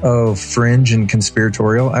fringe and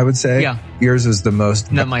conspiratorial, I would say. Yeah. Yours is the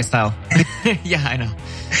most... Not my style. Yeah, I know.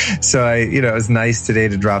 So it was nice today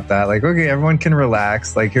to drop that. Like, okay, everyone can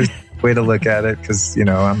relax. Like, here's a way to look at it. Cause,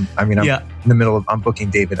 I'm in the middle of, I'm booking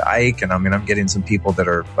David Icke, and I'm getting some people that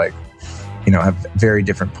are like, have very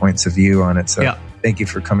different points of view on it. So thank you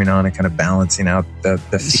for coming on and kind of balancing out the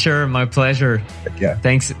Sure, my pleasure. Yeah.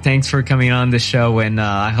 Thanks for coming on the show. And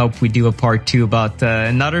I hope we do a part 2 about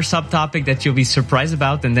another subtopic that you'll be surprised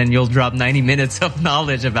about. And then you'll drop 90 minutes of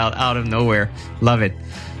knowledge about out of nowhere. Love it.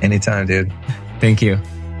 Anytime, dude. Thank you.